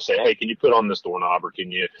over there and I'll say, hey, can you put on this doorknob, or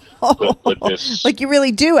can you put this? Like you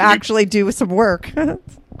really do actually do some work.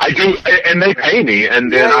 I do, and they pay me,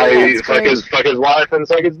 and then I fuck his wife and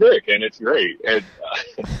suck his dick, and it's great. And,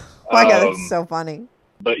 my God, that's so funny.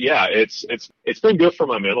 But yeah, it's been good for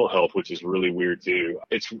my mental health, which is really weird too.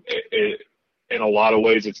 In a lot of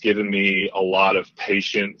ways, it's given me a lot of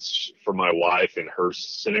patience for my wife in her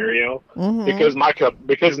scenario, mm-hmm.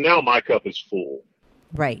 because now my cup is full.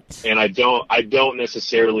 Right. And I don't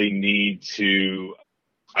necessarily need to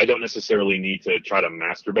try to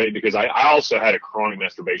masturbate, because I also had a chronic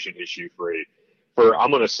masturbation issue for I'm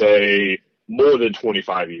going to say more than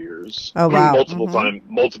 25 years. Oh, wow.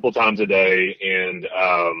 Multiple times a day. And,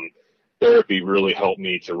 therapy really helped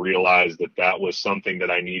me to realize that was something that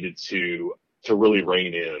I needed to really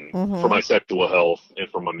rein in mm-hmm. for my sexual health and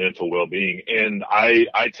for my mental well-being. And I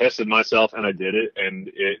tested myself and I did it, and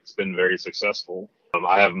it's been very successful.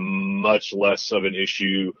 I have much less of an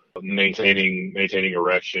issue maintaining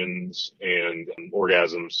erections, and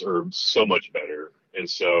orgasms are so much better. And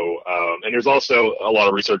so, and there's also a lot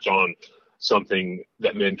of research on something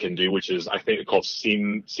that men can do, which is, I think, called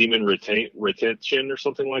semen retention or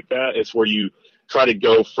something like that. It's where you try to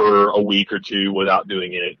go for a week or two without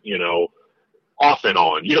doing it, you know, off and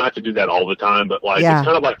on. You don't have to do that all the time, but like, it's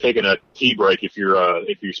kind of like taking a tea break. If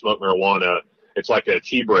you smoke marijuana, it's like a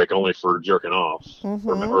tea break only for jerking off mm-hmm.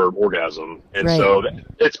 or orgasm. And so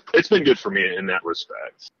it's been good for me in that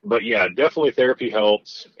respect. But yeah, definitely therapy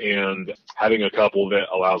helps, and having a couple that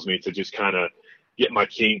allows me to just kind of get my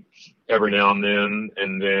kink every now and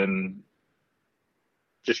then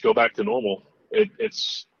just go back to normal.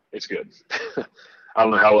 It's good. I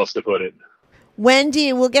don't know how else to put it.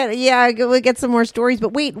 Wendy, we'll get some more stories.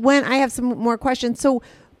 But wait, I have some more questions. So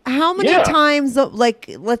how many times, like,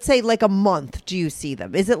 let's say like a month, do you see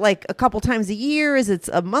them? Is it like a couple times a year? Is it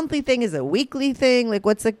a monthly thing? Is it a weekly thing? Like,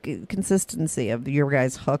 what's the consistency of your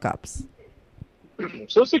guys' hookups?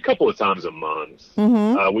 So it's a couple of times a month.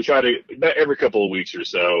 We try to, every couple of weeks or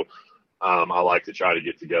so, I like to try to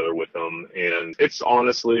get together with them. And it's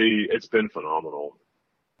been phenomenal.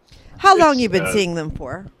 How long you been seeing them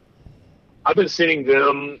for? I've been seeing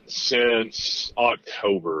them since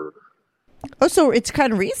October. Oh, so it's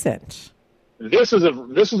kind of recent. This is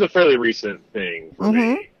a fairly recent thing for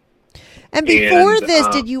me. And before this,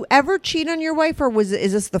 did you ever cheat on your wife, or is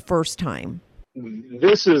this the first time?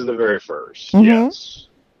 This is the very first. Yes,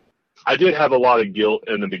 I did have a lot of guilt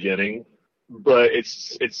in the beginning, but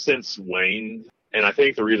it's since waned, and I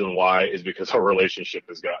think the reason why is because our relationship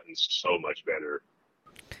has gotten so much better.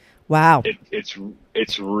 Wow.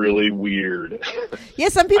 It's really weird. Yeah,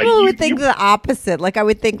 some people would think the opposite. Like, I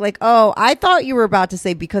would think like, oh, I thought you were about to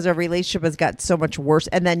say because our relationship has got so much worse.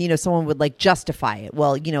 And then, someone would like justify it.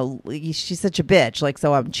 Well, she's such a bitch. Like,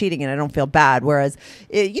 so I'm cheating and I don't feel bad. Whereas,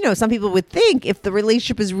 some people would think if the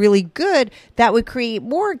relationship is really good, that would create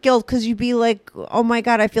more guilt because you'd be like, oh my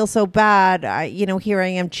God, I feel so bad. Here I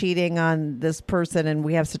am cheating on this person and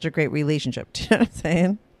we have such a great relationship. Do you know what I'm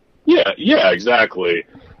saying? Yeah, exactly.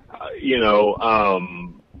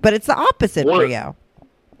 But it's the opposite for you.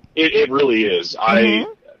 It really is. I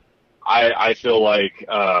feel like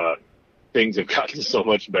things have gotten so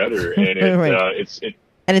much better, and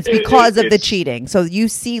it's because of the cheating. So you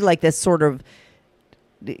see, like this sort of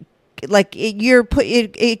like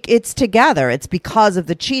it's together. It's because of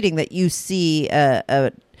the cheating that you see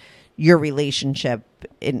your relationship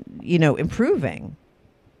improving.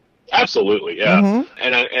 Absolutely, yeah,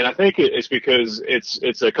 and I think it's because it's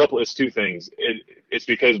two things. It's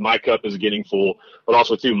because my cup is getting full, but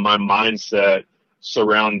also too my mindset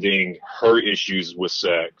surrounding her issues with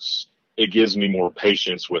sex. It gives me more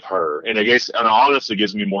patience with her, and honestly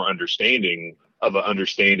gives me more understanding,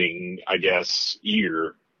 I guess,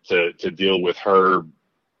 ear to deal with her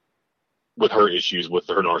issues, with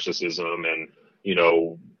her narcissism, and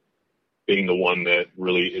being the one that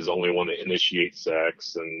really is the only one that initiates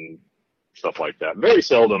sex and stuff like that. Very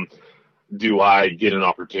seldom do I get an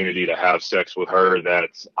opportunity to have sex with her that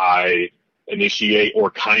I initiate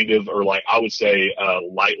or I would say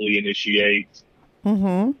lightly initiate.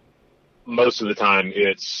 Mm-hmm. Most of the time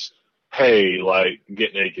it's, hey, like,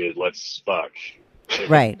 get naked, let's fuck.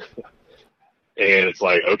 Right. And it's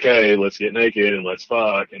like, okay, let's get naked and let's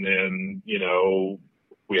fuck. And then,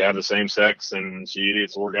 we have the same sex and she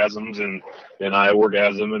gets orgasms and then I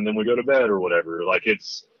orgasm and then we go to bed or whatever. Like,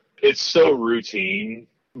 it's so routine,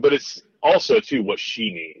 but it's also too what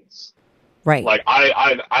she needs. Right. Like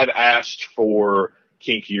I've asked for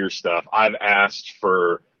kinkier stuff. I've asked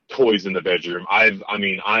for toys in the bedroom. I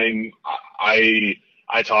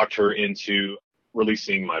talked her into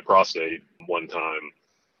releasing my prostate one time,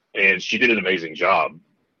 and she did an amazing job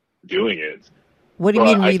doing it. What do you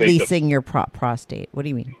mean releasing your prostate? What do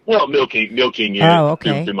you mean? Well, milking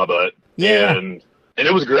it through my butt. Yeah. And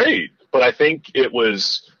it was great, but I think it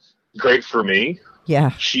was great for me.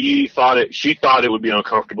 Yeah. She thought it would be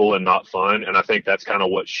uncomfortable and not fun, and I think that's kind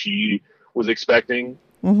of what she was expecting.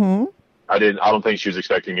 Mm-hmm. I don't think she was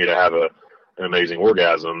expecting me to have an amazing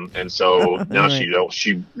orgasm, and so now right.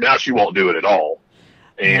 she won't do it at all.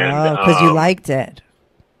 And because you liked it.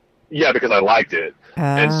 Yeah, because I liked it.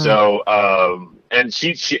 And so and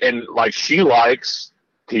she likes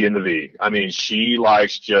T and the V. I mean, she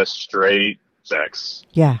likes just straight sex.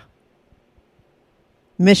 Yeah.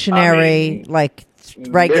 Missionary, like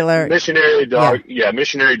regular missionary dog. Yeah,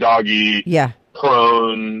 missionary doggy. Yeah.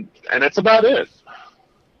 Prone, and that's about it.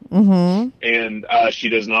 Mm-hmm. And she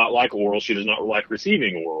does not like oral. She does not like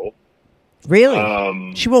receiving oral.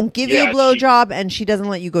 Really? She won't give you a blowjob, and she doesn't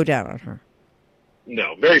let you go down on her.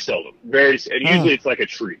 No, very seldom. Usually it's like a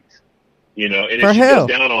treat, And for if she who? goes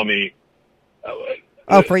down on me,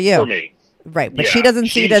 for you, for me, right? But she doesn't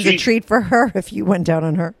see it as a treat for her if you went down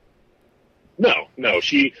on her. No,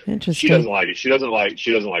 she doesn't like it. She doesn't like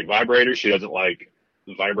vibrators. She doesn't like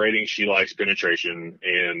vibrating. She likes penetration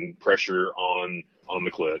and pressure on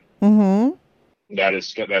the clit. Mm-hmm. That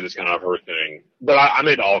is kind of her thing. But I'm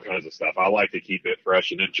into all kinds of stuff. I like to keep it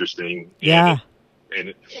fresh and interesting. Yeah.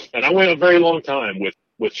 And I went a very long time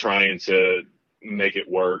with trying to make it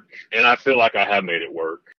work, and I feel like I have made it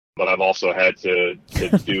work. But I've also had to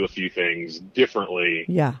do a few things differently.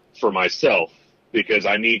 Yeah. For myself, because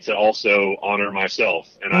I need to also honor myself.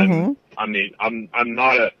 And I'm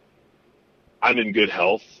in good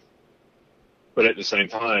health, but at the same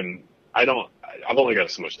time, I've only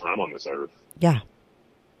got so much time on this earth. Yeah.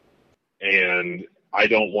 And I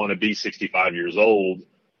don't want to be 65 years old,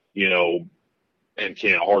 and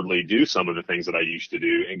can't hardly do some of the things that I used to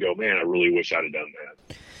do and go, man, I really wish I'd have done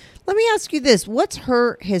that. Let me ask you this. What's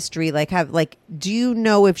her history? Do you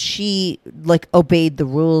know if she obeyed the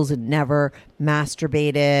rules and never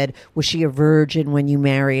masturbated? Was she a virgin when you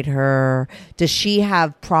married her? Does she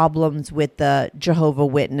have problems with the Jehovah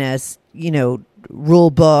Witness,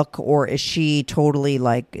 rule book, or is she totally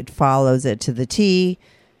it follows it to the T?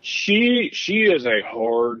 She is a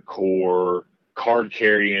hardcore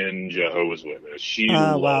card-carrying Jehovah's Witness.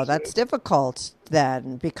 Wow, that's difficult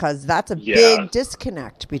then, because that's a big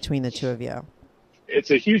disconnect between the two of you. It's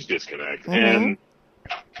a huge disconnect, and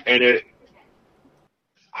it,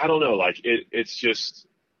 I don't know, it's just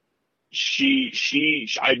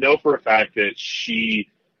I know for a fact that she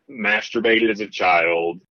masturbated as a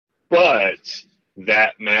child, but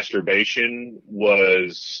that masturbation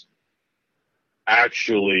was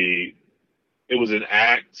actually, it was an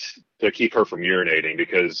act to keep her from urinating,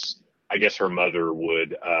 because I guess her mother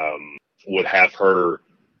would have her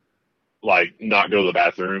not go to the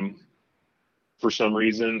bathroom for some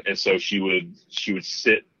reason, and so she would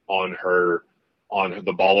sit on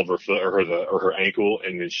the ball of her foot or her ankle,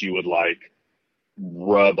 and then she would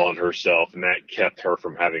rub on herself, and that kept her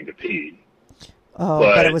from having to pee. Oh,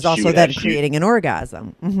 but it was also then creating an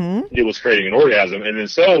orgasm. Mm-hmm. It was creating an orgasm, and then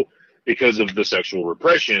so because of the sexual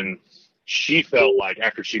repression, she felt like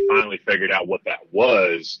after she finally figured out what that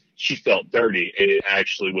was, she felt dirty, and it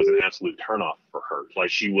actually was an absolute turnoff for her.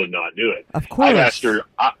 She would not do it. Of course, I've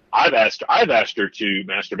asked her to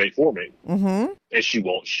masturbate for me, and she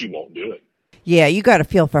won't do it. Yeah, you got to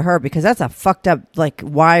feel for her, because that's a fucked up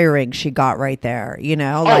wiring she got right there.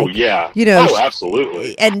 Oh yeah.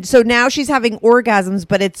 Absolutely. And so now she's having orgasms,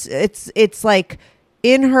 but it's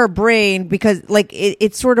in her brain, because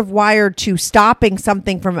it's sort of wired to stopping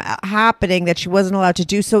something from happening that she wasn't allowed to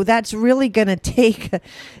do. So that's really going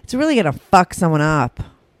to fuck someone up.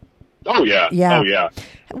 Oh yeah. Yeah. Oh yeah.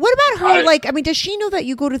 What about her? Does she know that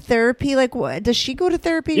you go to therapy? Does she go to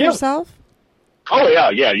therapy herself? Oh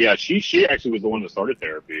yeah. She actually was the one that started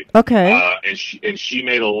therapy. Okay. And she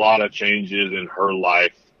made a lot of changes in her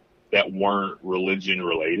life that weren't religion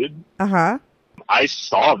related. Uh-huh. I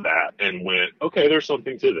saw that and went, okay, there's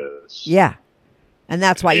something to this. Yeah. And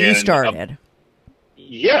that's why you started.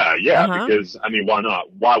 Yeah, because why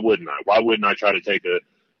not? Why wouldn't I? Why wouldn't I try to take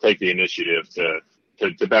the initiative to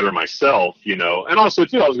better myself, And also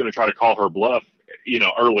too, I was going to try to call her bluff,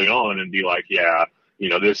 early on and be like,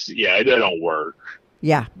 it don't work.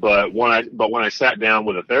 Yeah. But when I sat down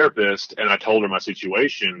with a therapist and I told her my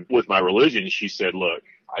situation with my religion, she said, look,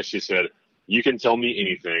 she said, you can tell me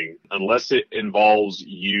anything unless it involves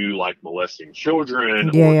you molesting children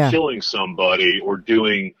or killing somebody or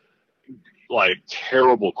doing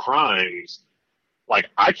terrible crimes.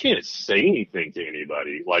 I can't say anything to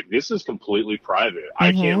anybody. This is completely private.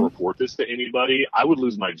 I can't report this to anybody. I would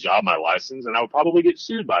lose my job, my license, and I would probably get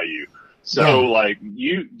sued by you. So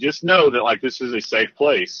you just know that this is a safe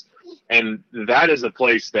place. And that is a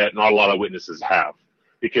place that not a lot of witnesses have,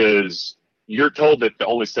 because you're told that the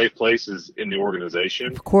only safe place is in the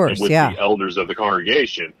organization. Of course, with the elders of the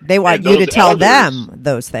congregation. They want you to tell them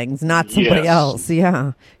those things, not somebody else.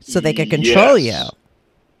 Yeah. So they can control you.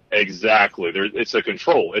 Exactly. It's a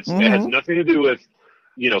control. It has nothing to do with,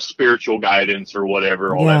 spiritual guidance or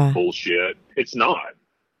whatever, all that bullshit. It's not.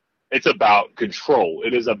 It's about control.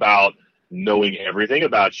 It is about knowing everything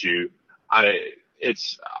about you. I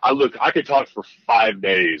could talk for 5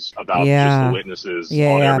 days about just the witnesses.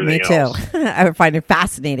 On everything me too. Else. I find it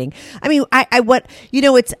fascinating. I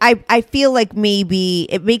feel like maybe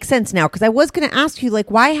it makes sense now, because I was going to ask you,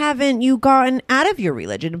 why haven't you gotten out of your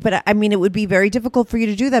religion? But it would be very difficult for you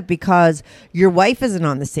to do that because your wife isn't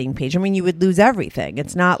on the same page. You would lose everything.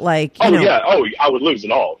 It's not like, I would lose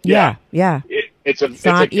it all. Yeah. It's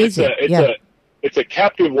not easy. It's a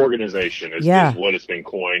captive organization is what it's been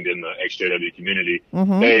coined in the XJW community.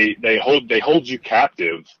 They hold you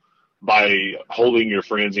captive by holding your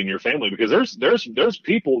friends and your family, because there's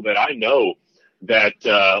people that I know that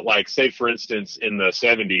say for instance in the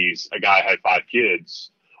 70s a guy had 5 kids.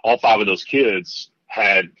 All 5 of those kids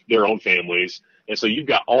had their own families, and so you've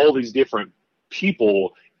got all these different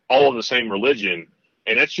people all in the same religion,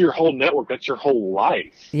 and that's your whole network. That's your whole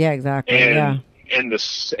life. Yeah, exactly. And the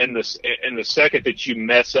second that you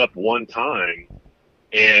mess up one time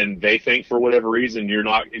and they think for whatever reason you're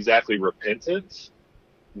not exactly repentant,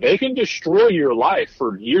 they can destroy your life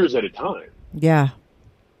for years at a time. Yeah.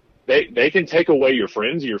 They can take away your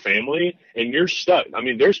friends, your family, and you're stuck.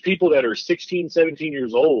 There's people that are 16, 17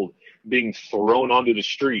 years old being thrown onto the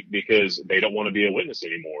street because they don't want to be a witness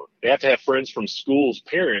anymore. They have to have friends from schools,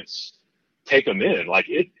 parents take them in. Like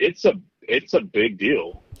it's a big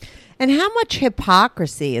deal. And how much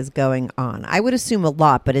hypocrisy is going on? I would assume a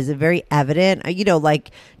lot, but is it very evident? How,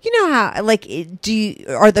 are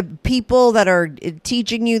the people that are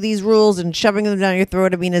teaching you these rules and shoving them down your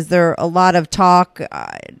throat? I mean, is there a lot of talk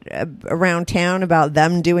around town about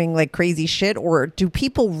them doing like crazy shit, or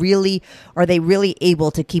are they really able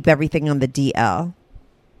to keep everything on the DL?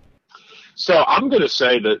 So I'm going to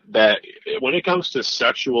say that when it comes to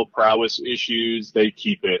sexual prowess issues, they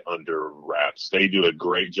keep it under wraps. They do a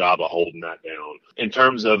great job of holding that down. In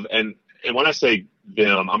terms of, and when I say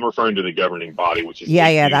them, I'm referring to the governing body, which is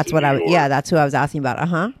that's who I was asking about.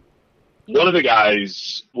 One of the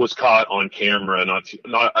guys was caught on camera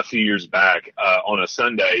not a few years back on a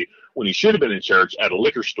Sunday when he should have been in church at a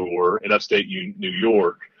liquor store in upstate New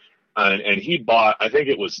York, and he bought, I think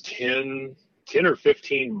it was 10 or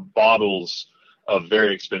 15 bottles of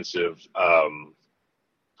very expensive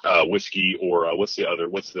whiskey, or what's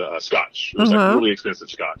the scotch? It was like really expensive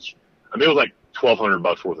scotch. I mean, it was like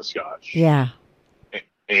 $1,200 worth of scotch. Yeah.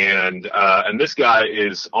 And this guy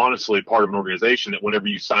is honestly part of an organization that whenever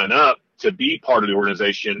you sign up to be part of the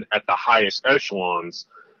organization at the highest echelons,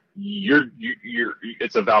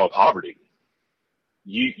 it's a vow of poverty.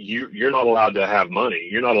 You're not allowed to have money.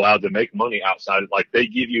 You're not allowed to make money outside. Like, they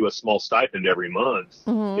give you a small stipend every month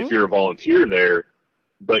if you're a volunteer there,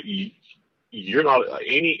 but you're not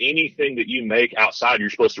anything that you make outside. You're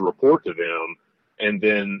supposed to report to them, and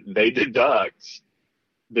then they deduct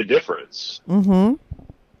the difference. Mm-hmm.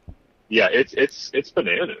 Yeah, it's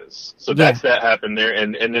bananas. So that happened there,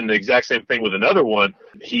 and then the exact same thing with another one.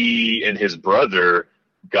 He and his brother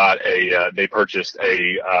got they purchased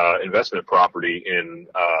a investment property in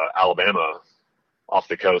Alabama off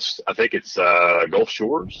the coast. I think it's Gulf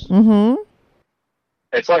Shores. Mm-hmm.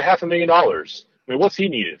 It's like $500,000. I mean, what's he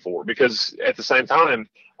need it for? Because at the same time,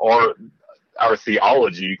 our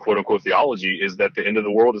theology, quote unquote theology, is that the end of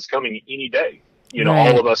the world is coming any day.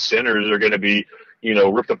 All of us sinners are going to be,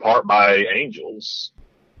 ripped apart by angels.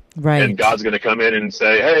 Right. And God's going to come in and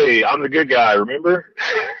say, "Hey, I'm the good guy, remember?"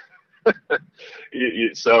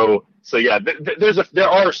 So yeah, there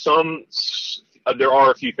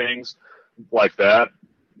are a few things like that,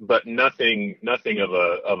 but nothing of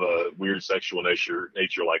a weird sexual nature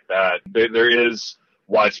like that. There is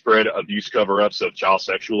widespread abuse cover-ups of child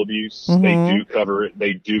sexual abuse. Mm-hmm.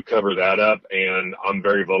 They do cover that up, and I'm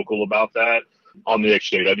very vocal about that on the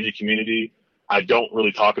XJW community. I don't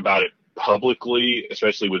really talk about it publicly,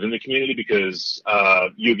 especially within the community, because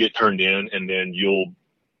you'll get turned in and then you'll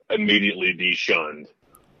immediately be shunned.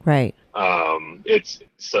 Right. That's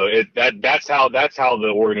how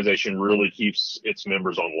the organization really keeps its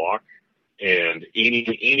members on lock, and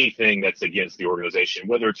anything that's against the organization,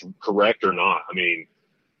 whether it's correct or not. I mean,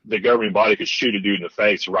 the governing body could shoot a dude in the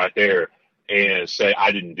face right there and say,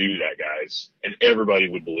 "I didn't do that, guys," and everybody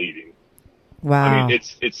would believe him. Wow. I mean,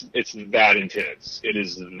 it's that intense. It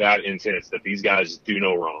is that intense that these guys do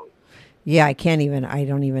no wrong. Yeah, I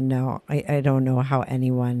don't even know. I don't know how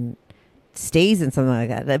anyone stays in something like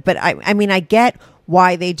that. But I mean, I get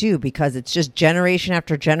why they do, because it's just generation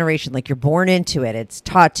after generation. Like, you're born into it. It's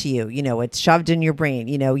taught to you, it's shoved in your brain,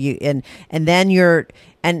 and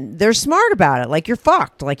they're smart about it. Like, you're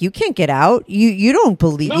fucked. Like, you can't get out. You don't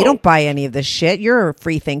believe, you don't buy any of this shit. You're a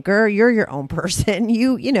free thinker. You're your own person.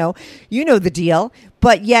 You know the deal,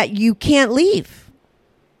 but yet you can't leave.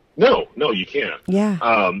 No, you can't.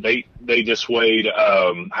 Yeah. They dissuade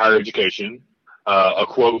higher education. A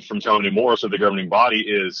quote from Tony Morris of the governing body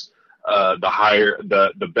is,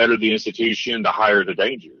 the better the institution, the higher the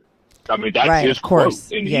danger. I mean, that's his quote,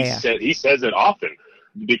 and he says it often,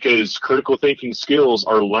 because critical thinking skills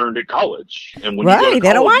are learned at college. And when you go to college,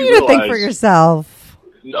 they don't want you to think for yourself.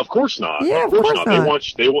 Of course not. Yeah, of course not.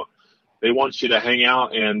 They want you to hang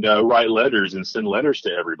out and write letters and send letters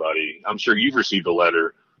to everybody. I'm sure you've received a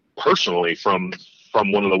letter personally from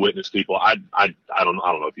one of the witness people. I don't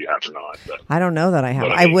know if you have or not. But, I don't know that I have.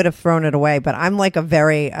 I would have thrown it away, but I'm like a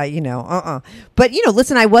very, But,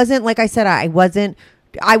 listen, I wasn't, like I said, I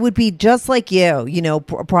would be just like you,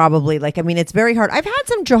 probably. Like, I mean, it's very hard. I've had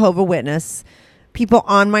some Jehovah's Witness people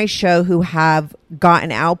on my show who have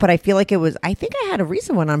gotten out, but I feel like I think I had a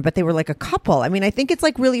recent one on, but they were like a couple. I mean, I think it's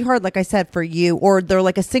like really hard, like I said, for you, or they're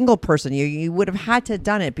like a single person. You would have had to have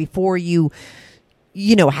done it before you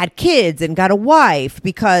had kids and got a wife,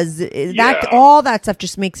 because Yeah. all that stuff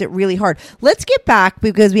just makes it really hard. Let's get back,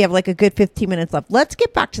 because we have like a good 15 minutes left. Let's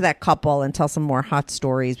get back to that couple and tell some more hot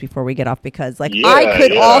stories before we get off, because like I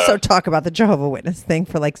could also talk about the Jehovah's Witness thing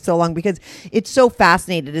for like so long, because it's so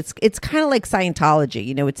fascinating. It's kind of like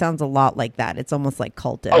Scientology, it sounds a lot like that. It's almost like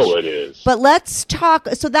cultish. Oh, it is. But let's talk.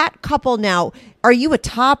 So that couple now, are you a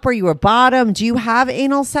top? Are you a bottom? Do you have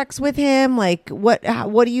anal sex with him? Like what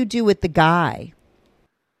do you do with the guy?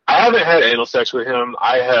 I haven't had anal sex with him.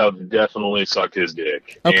 I have definitely sucked his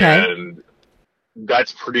dick. Okay. And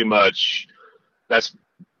that's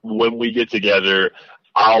when we get together,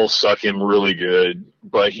 I'll suck him really good,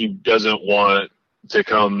 but he doesn't want to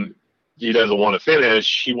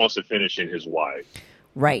finish. He wants to finish in his wife.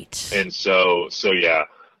 Right. And so yeah.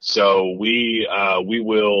 So we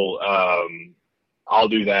will, I'll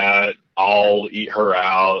do that. I'll eat her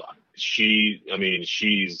out. She's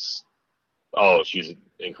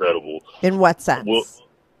incredible. In what sense?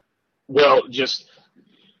 Well, just,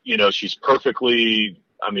 she's perfectly,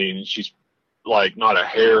 she's like not a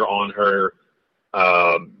hair on her.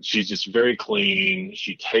 She's just very clean.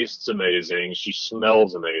 She tastes amazing. She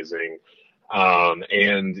smells amazing.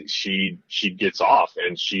 And she gets off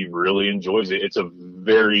and she really enjoys it.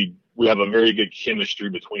 We have a very good chemistry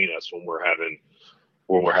between us when we're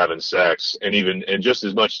having sex, and just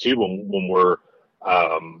as much too when we're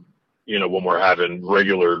when we're having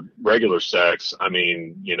regular sex.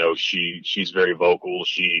 She's very vocal.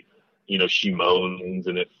 She moans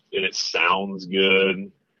and it sounds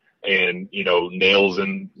good, and nails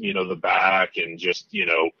in the back, and just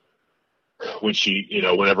when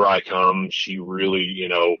whenever I come, she really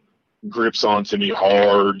grips onto me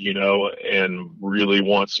hard, and really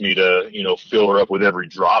wants me to fill her up with every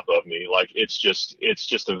drop of me. Like it's just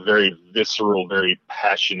a very visceral, very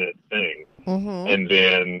passionate thing. Mm-hmm.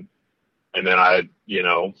 And then I,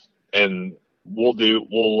 and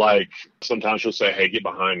we'll like, sometimes she'll say, "Hey, get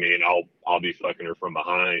behind me," and I'll be fucking her from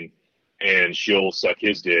behind, and she'll suck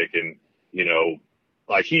his dick, and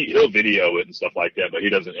like he'll video it and stuff like that, but he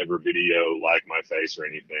doesn't ever video like my face or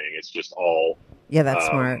anything. It's just all. Yeah, that's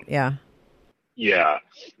smart. Yeah. Yeah.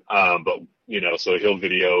 But so he'll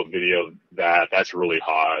video that. That's really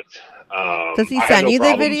hot. Does he send you the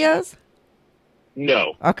videos?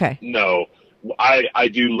 No. Okay. No. I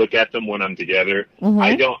do look at them when I'm together. Mm-hmm.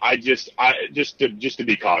 I just to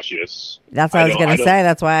be cautious. That's what I was going to say.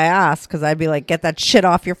 That's why I asked, because I'd be like, get that shit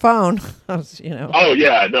off your phone. Oh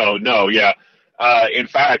yeah, no, yeah. In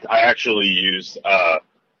fact, I actually used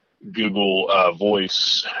Google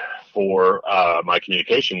Voice for my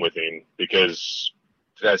communication with him, because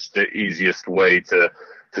that's the easiest way to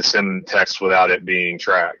send text without it being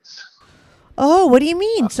tracked. Oh, what do you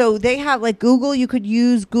mean? So they have like Google, you could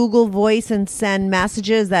use Google Voice and send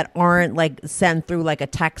messages that aren't like sent through like a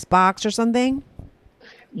text box or something?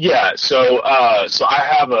 Yeah, so I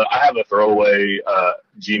have a throwaway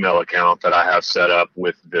Gmail account that I have set up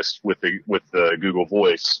with the Google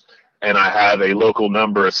Voice, and I have a local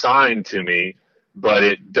number assigned to me, but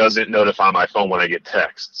it doesn't notify my phone when I get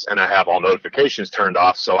texts, and I have all notifications turned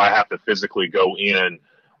off, so I have to physically go in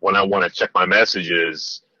when I want to check my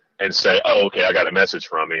messages and say, "Oh, okay, I got a message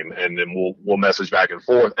from him," and then we'll message back and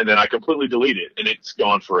forth, and then I completely delete it, and it's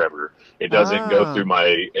gone forever. It doesn't go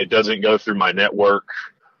through my network,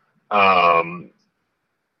 other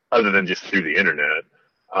than just through the internet.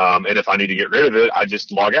 And if I need to get rid of it, I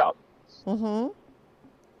just log out. Mm-hmm.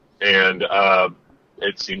 And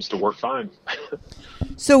it seems to work fine.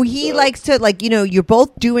 So he likes to, like, you're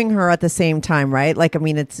both doing her at the same time, right? Like,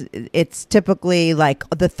 it's typically like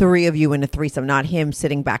the three of you in a threesome, not him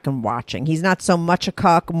sitting back and watching. He's not so much a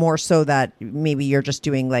cuck, more so that maybe you're just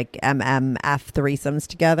doing like MMF threesomes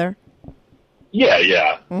together.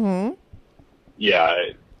 Yeah. Mm-hmm. Yeah.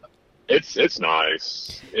 It's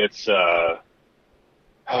nice. It's, I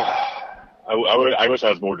wish I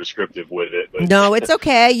was more descriptive with it, but no, it's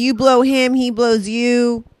okay. You blow him, he blows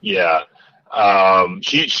you. Yeah.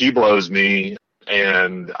 She blows me,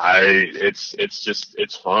 and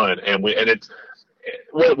it's fun. And what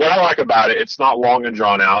I like about it, it's not long and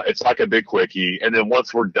drawn out. It's like a big quickie. And then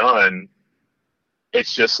once we're done,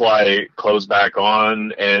 it's just like close back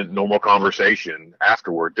on and normal conversation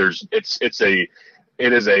afterward. To me,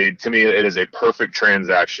 it is a perfect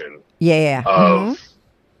transaction. Yeah. Of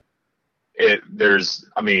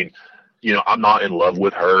I'm not in love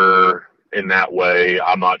with her in that way.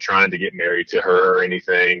 I'm not trying to get married to her or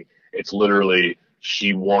anything. It's literally,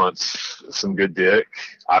 she wants some good dick.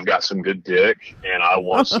 I've got some good dick, and I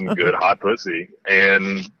want some good hot pussy.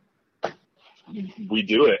 And we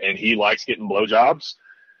do it. And he likes getting blowjobs.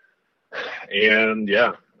 And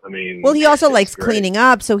yeah, I mean, Well, he also it's likes great. cleaning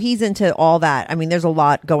up, so he's into all that. I mean, there's a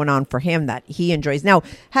lot going on for him that he enjoys. Now,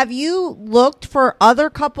 have you looked for other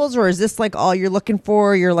couples, or is this like all you're looking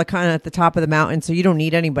for? You're like kind of at the top of the mountain, so you don't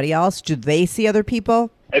need anybody else. Do they see other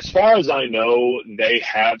people? As far as I know, they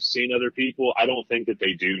have seen other people. I don't think that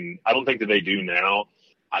they do. I don't think that they do now.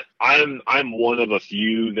 I'm one of a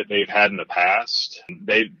few that they've had in the past.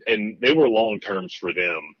 They were long terms for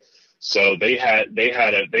them. So they had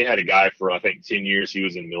a guy for I think 10 years. He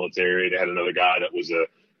was in the military. They had another guy that was a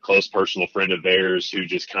close personal friend of theirs who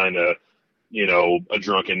just kind of, a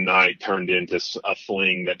drunken night turned into a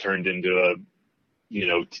fling that turned into a,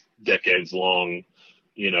 decades long,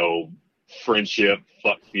 friendship,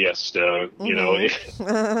 fuck fiesta,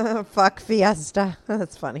 Fuck fiesta.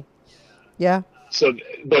 That's funny. Yeah. So,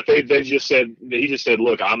 but he just said,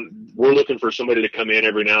 look, we're looking for somebody to come in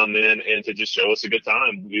every now and then and to just show us a good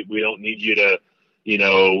time. We don't need you to,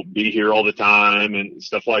 be here all the time and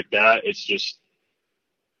stuff like that. It's just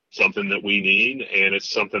something that we need. And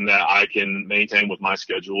it's something that I can maintain with my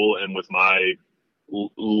schedule and with my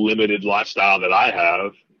limited lifestyle that I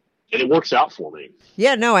have. And it works out for me.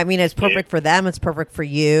 Yeah, no, I mean, it's perfect for them. It's perfect for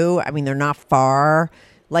you. I mean, they're not far.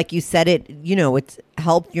 Like you said, it's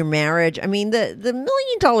helped your marriage. I mean, the $1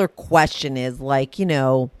 million question is like,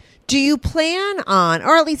 do you plan on,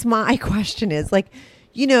 or at least my question is like,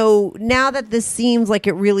 now that this seems like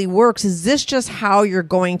it really works, is this just how you're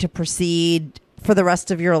going to proceed for the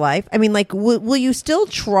rest of your life? I mean, like, will you still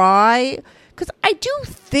try? Because I do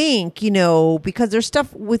think, because there's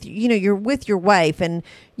stuff with, you're with your wife and,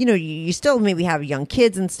 you still maybe have young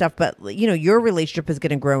kids and stuff, but, your relationship is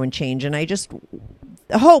going to grow and change. And I just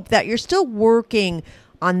hope that you're still working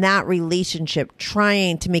on that relationship,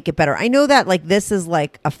 trying to make it better. I know that like this is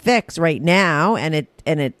like a fix right now and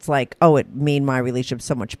it's like, oh, it made my relationship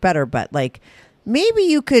so much better. But like maybe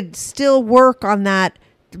you could still work on that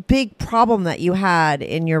big problem that you had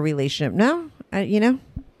in your relationship. No,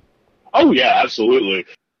 Oh yeah, absolutely.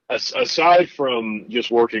 Aside from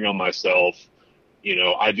just working on myself,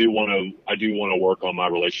 I do want to work on my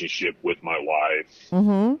relationship with my wife.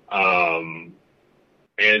 Mm-hmm.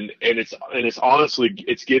 And it's honestly,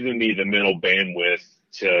 it's given me the mental bandwidth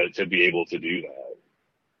to be able to do that.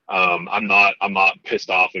 I'm not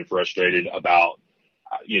pissed off and frustrated about,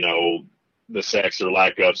 the sex or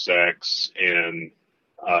lack of sex and,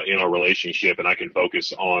 in our relationship, and I can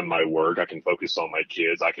focus on my work. I can focus on my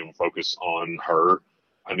kids. I can focus on her.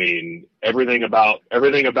 I mean, everything about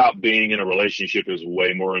being in a relationship is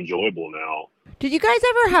way more enjoyable now. Did you guys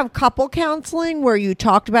ever have couple counseling where you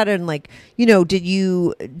talked about it and like, did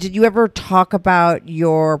you ever talk about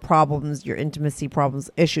your problems, your intimacy problems,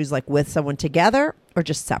 issues like with someone together or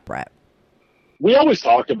just separate? We always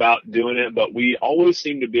talked about doing it, but we always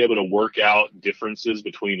seem to be able to work out differences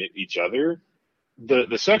between each other.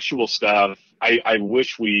 The sexual stuff, I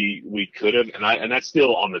wish we could have, and that's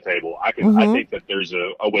still on the table. I think that there's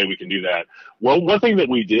a way we can do that. Well, one thing that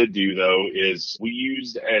we did do though is we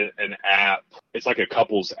used an app. It's like a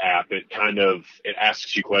couples app. It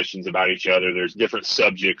asks you questions about each other. There's different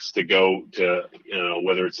subjects to go to,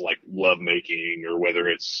 whether it's like lovemaking or whether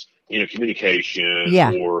it's, communication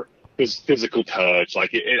or physical touch.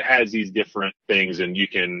 Like it has these different things, and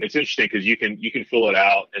it's interesting because you can fill it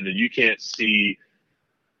out and then you can't see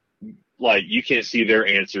their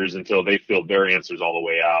answers until they fill their answers all the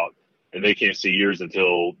way out, and they can't see yours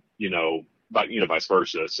until, vice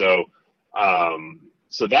versa. So,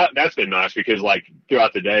 that's been nice because like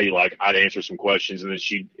throughout the day, like I'd answer some questions and then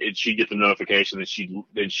she'd get the notification that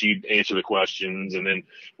she'd answer the questions, and then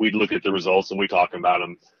we'd look at the results and we'd talk about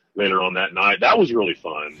them later on that night. That was really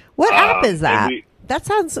fun. What app is that? That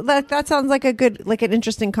sounds like an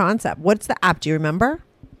interesting concept. What's the app? Do you remember?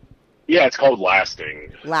 Yeah, it's called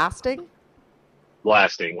Lasting. Lasting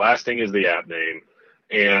is the app name.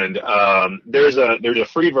 And there's a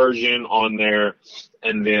free version on there,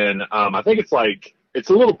 and then I think it's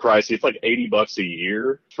a little pricey. It's like $80 a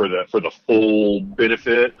year for the full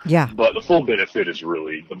benefit. Yeah. But the full benefit is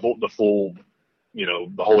really the full, the whole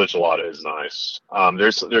enchilada is nice.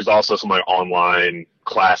 There's also some like online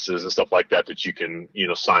classes and stuff like that you can,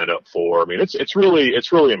 sign up for. I mean, it's really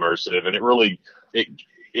immersive, and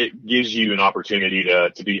it gives you an opportunity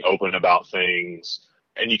to be open about things,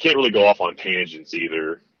 and you can't really go off on tangents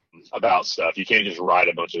either about stuff. You can't just write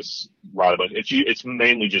a bunch. It's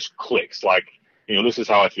mainly just clicks. Like, this is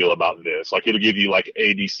how I feel about this. Like it'll give you like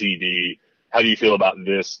A, B, C, D. How do you feel about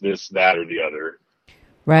this, that, or the other?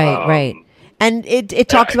 Right. Right. And it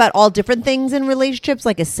talks about all different things in relationships.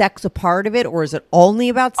 Like, is sex a part of it, or is it only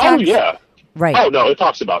about sex? Oh yeah. Right. Oh no, it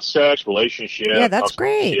talks about sex, relationships. Yeah, that's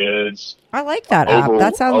great. Kids. I like that app.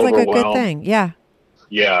 That sounds like a good thing. Yeah.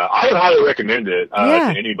 Yeah, I would highly recommend it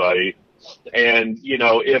Yeah. to anybody. And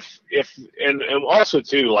and also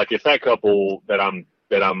too, like if that couple that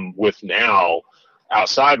I'm with now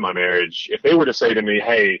outside my marriage, if they were to say to me,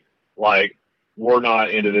 hey, like we're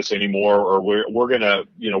not into this anymore, or we're gonna,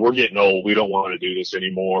 we're getting old, we don't want to do this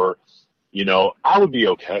anymore, I would be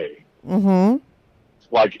okay. Mm-hmm.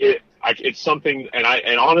 Like it's something,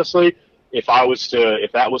 and honestly, if that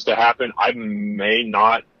was to happen, I may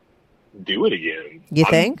not do it again. You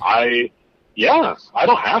think? Yeah, I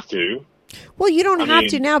don't have to. Well, you don't have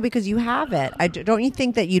to now because you have it. Don't you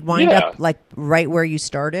think that you'd wind up like right where you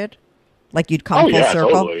started? Like you'd come full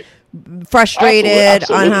circle? Totally. Frustrated,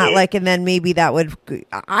 Absolutely. like, and then maybe that would,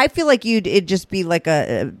 I feel like it'd just be like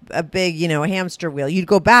a big, a hamster wheel. You'd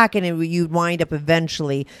go back and you'd wind up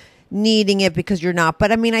eventually needing it because you're not.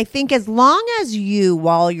 But I mean, I think as long as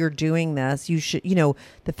while you're doing this, you should,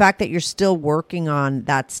 the fact that you're still working on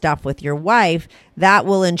that stuff with your wife, that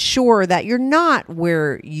will ensure that you're not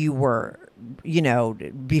where you were,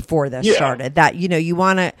 before this started. That, you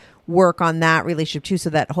want to work on that relationship too, so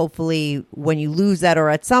that hopefully when you lose that, or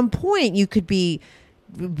at some point you could be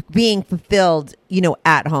being fulfilled,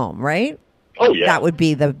 at home, right? Oh yeah. That would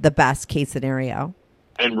be the best case scenario.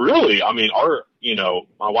 And really, I mean,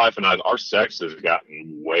 my wife and I, our sex has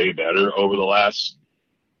gotten way better over the last,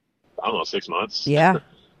 6 months. Yeah.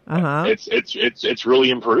 Uh-huh. It's really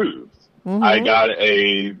improved. Mm-hmm. I got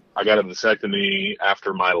a vasectomy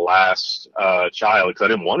after my last child because I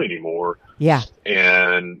didn't want any more. Yeah.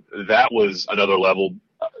 And that was another level,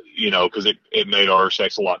 because it made our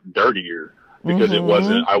sex a lot dirtier because it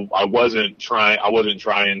wasn't, I wasn't trying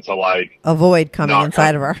to like avoid coming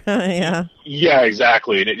inside of her. Yeah. Yeah,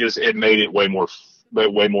 exactly. And it made it way more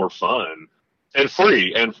fun and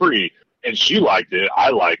free. And she liked it.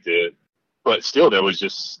 I liked it. But still, there was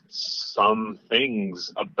just some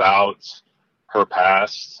things about her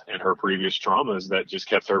past and her previous traumas that just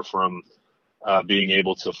kept her from being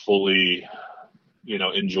able to fully,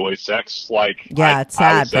 enjoy sex. It's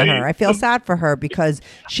sad for her. I feel sad for her because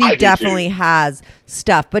she definitely has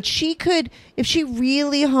stuff. But she could, if she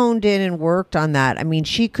really honed in and worked on that, I mean,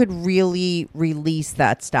 she could really release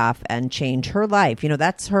that stuff and change her life.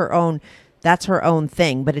 That's her own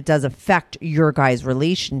thing, but it does affect your guys'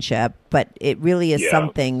 relationship. But it really is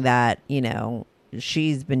something that,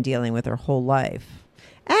 she's been dealing with her whole life.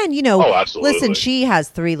 And, listen, she has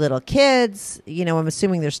 3 little kids. I'm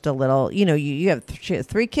assuming they're still little. You have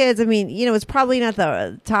 3 kids. I mean, it's probably not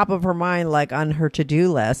the top of her mind, like on her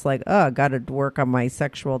to-do list, like, oh, I got to work on my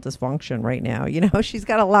sexual dysfunction right now. She's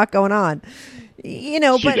got a lot going on, you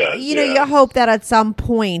hope that at some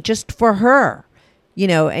point, just for her,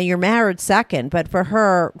 and you're married second, but for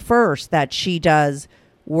her first, that she does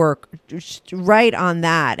work right on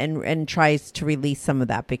that and tries to release some of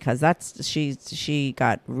that, because she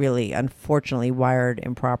got really unfortunately wired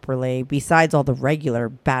improperly, besides all the regular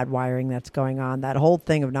bad wiring that's going on. That whole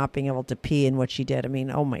thing of not being able to pee and what she did, I mean,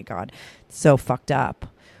 oh my God, it's so fucked up.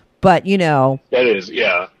 But that is,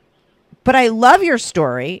 yeah. But I love your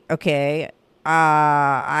story. Okay.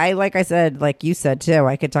 Like I said, like you said too,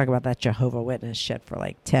 I could talk about that Jehovah's Witness shit for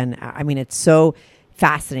like 10. I mean, it's so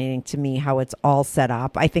fascinating to me how it's all set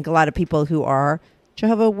up. I think a lot of people who are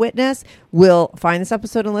Jehovah's Witness will find this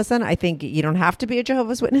episode and listen. I think you don't have to be a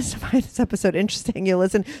Jehovah's Witness to find this episode interesting. You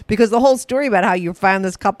listen, because the whole story about how you found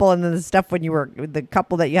this couple and then the stuff when you were the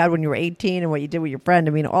couple that you had when you were 18 and what you did with your friend.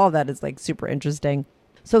 I mean, all of that is like super interesting.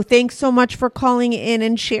 So thanks so much for calling in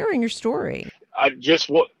and sharing your story. Just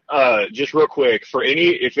real quick,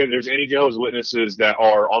 if there's any Jehovah's Witnesses that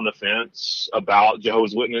are on the fence about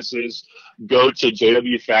Jehovah's Witnesses, go to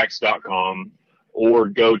jwfacts.com or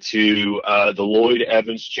go to the Lloyd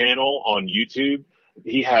Evans channel on YouTube.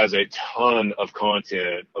 He has a ton of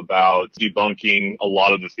content about debunking a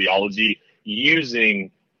lot of the theology using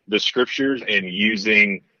the scriptures and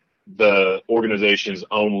using the organization's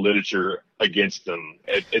own literature against them.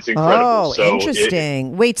 It's incredible. Oh,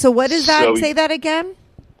 interesting. Wait, so what is that? Say that again.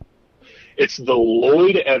 It's the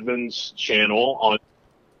Lloyd Evans channel on.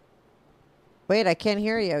 Wait, I can't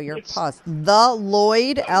hear you. You're paused. The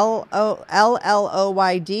Lloyd,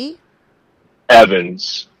 Lloyd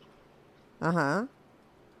Evans. Uh-huh.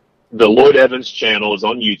 The Lloyd Evans channel is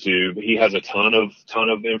on YouTube. He has a ton of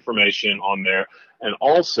information on there. And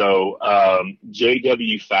also,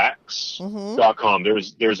 jwfacts.com.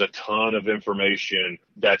 There's a ton of information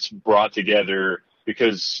that's brought together,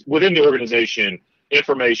 because within the organization,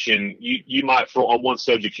 information, you might, on one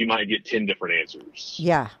subject, you might get 10 different answers.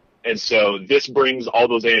 Yeah. And so this brings all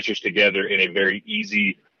those answers together in a very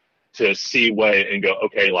easy to see way and go,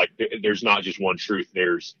 okay, like there's not just one truth,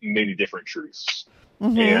 there's many different truths.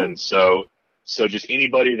 Mm-hmm. And so So just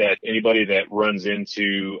anybody that runs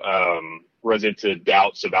into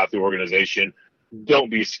doubts about the organization, don't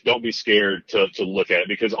be scared to look at it,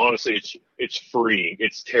 because honestly, it's freeing.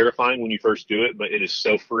 It's terrifying when you first do it, but it is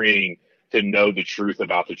so freeing to know the truth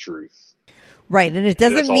about the truth. Right. And it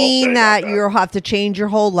doesn't mean that you'll have to change your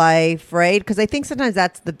whole life, right? Because I think sometimes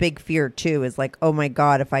that's the big fear too, is like, oh my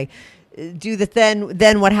God, if I do this,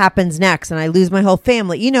 then what happens next? And I lose my whole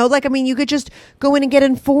family. You know, like, I mean, you could just go in and get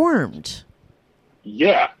informed.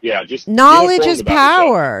 Yeah. Just knowledge is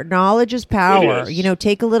power. Knowledge is power. Is. You know,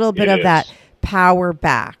 take a little bit of that power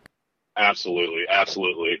back. Absolutely.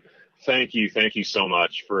 Thank you so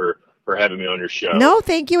much for having me on your show. No,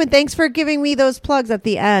 thank you. And thanks for giving me those plugs at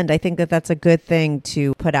the end. I think that that's a good thing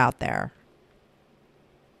to put out there.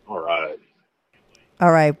 All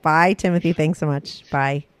right. Bye, Timothy. Thanks so much.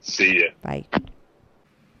 Bye. See you. Bye.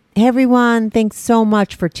 Hey, everyone. Thanks so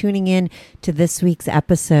much for tuning in to this week's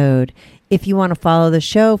episode. If you want to follow the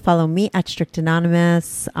show, follow me at Strict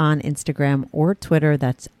Anonymous on Instagram or Twitter.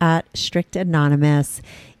 That's at Strict Anonymous.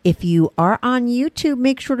 If you are on YouTube,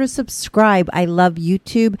 make sure to subscribe. I love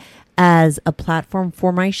YouTube as a platform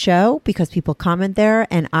for my show because people comment there,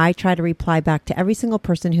 and I try to reply back to every single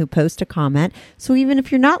person who posts a comment. So even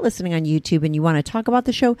if you're not listening on YouTube and you want to talk about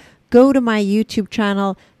the show, go to my YouTube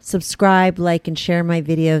channel, subscribe, like, and share my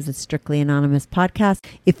videos at Strictly Anonymous Podcast.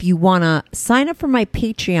 If you want to sign up for my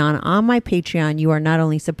Patreon, on my Patreon, you are not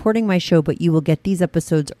only supporting my show, but you will get these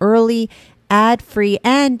episodes early, ad-free,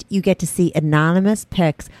 and you get to see anonymous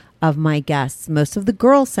pics of my guests. Most of the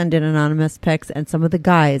girls send in anonymous pics, and some of the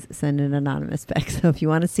guys send in anonymous pics. So if you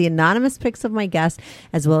want to see anonymous pics of my guests,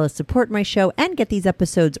 as well as support my show and get these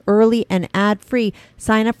episodes early and ad-free,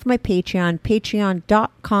 sign up for my Patreon,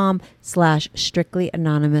 patreon.com/Strictly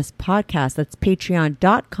Anonymous Podcast. That's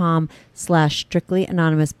patreon.com/Strictly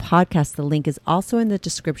Anonymous Podcast. The link is also in the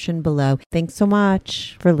description below. Thanks so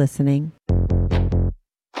much for listening.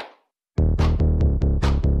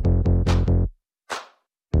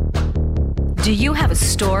 Do you have a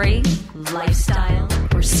story, lifestyle,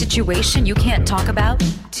 or situation you can't talk about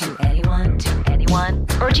to anyone?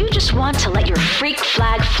 Or do you just want to let your freak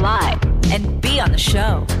flag fly and be on the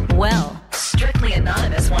show? Well, Strictly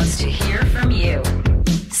Anonymous wants to hear from you.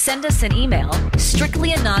 Send us an email,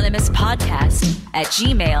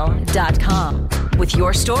 strictlyanonymouspodcast@gmail.com, with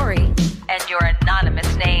your story and your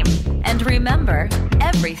anonymous name. And remember,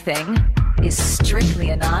 everything is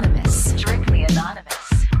strictly anonymous. Strictly Anonymous.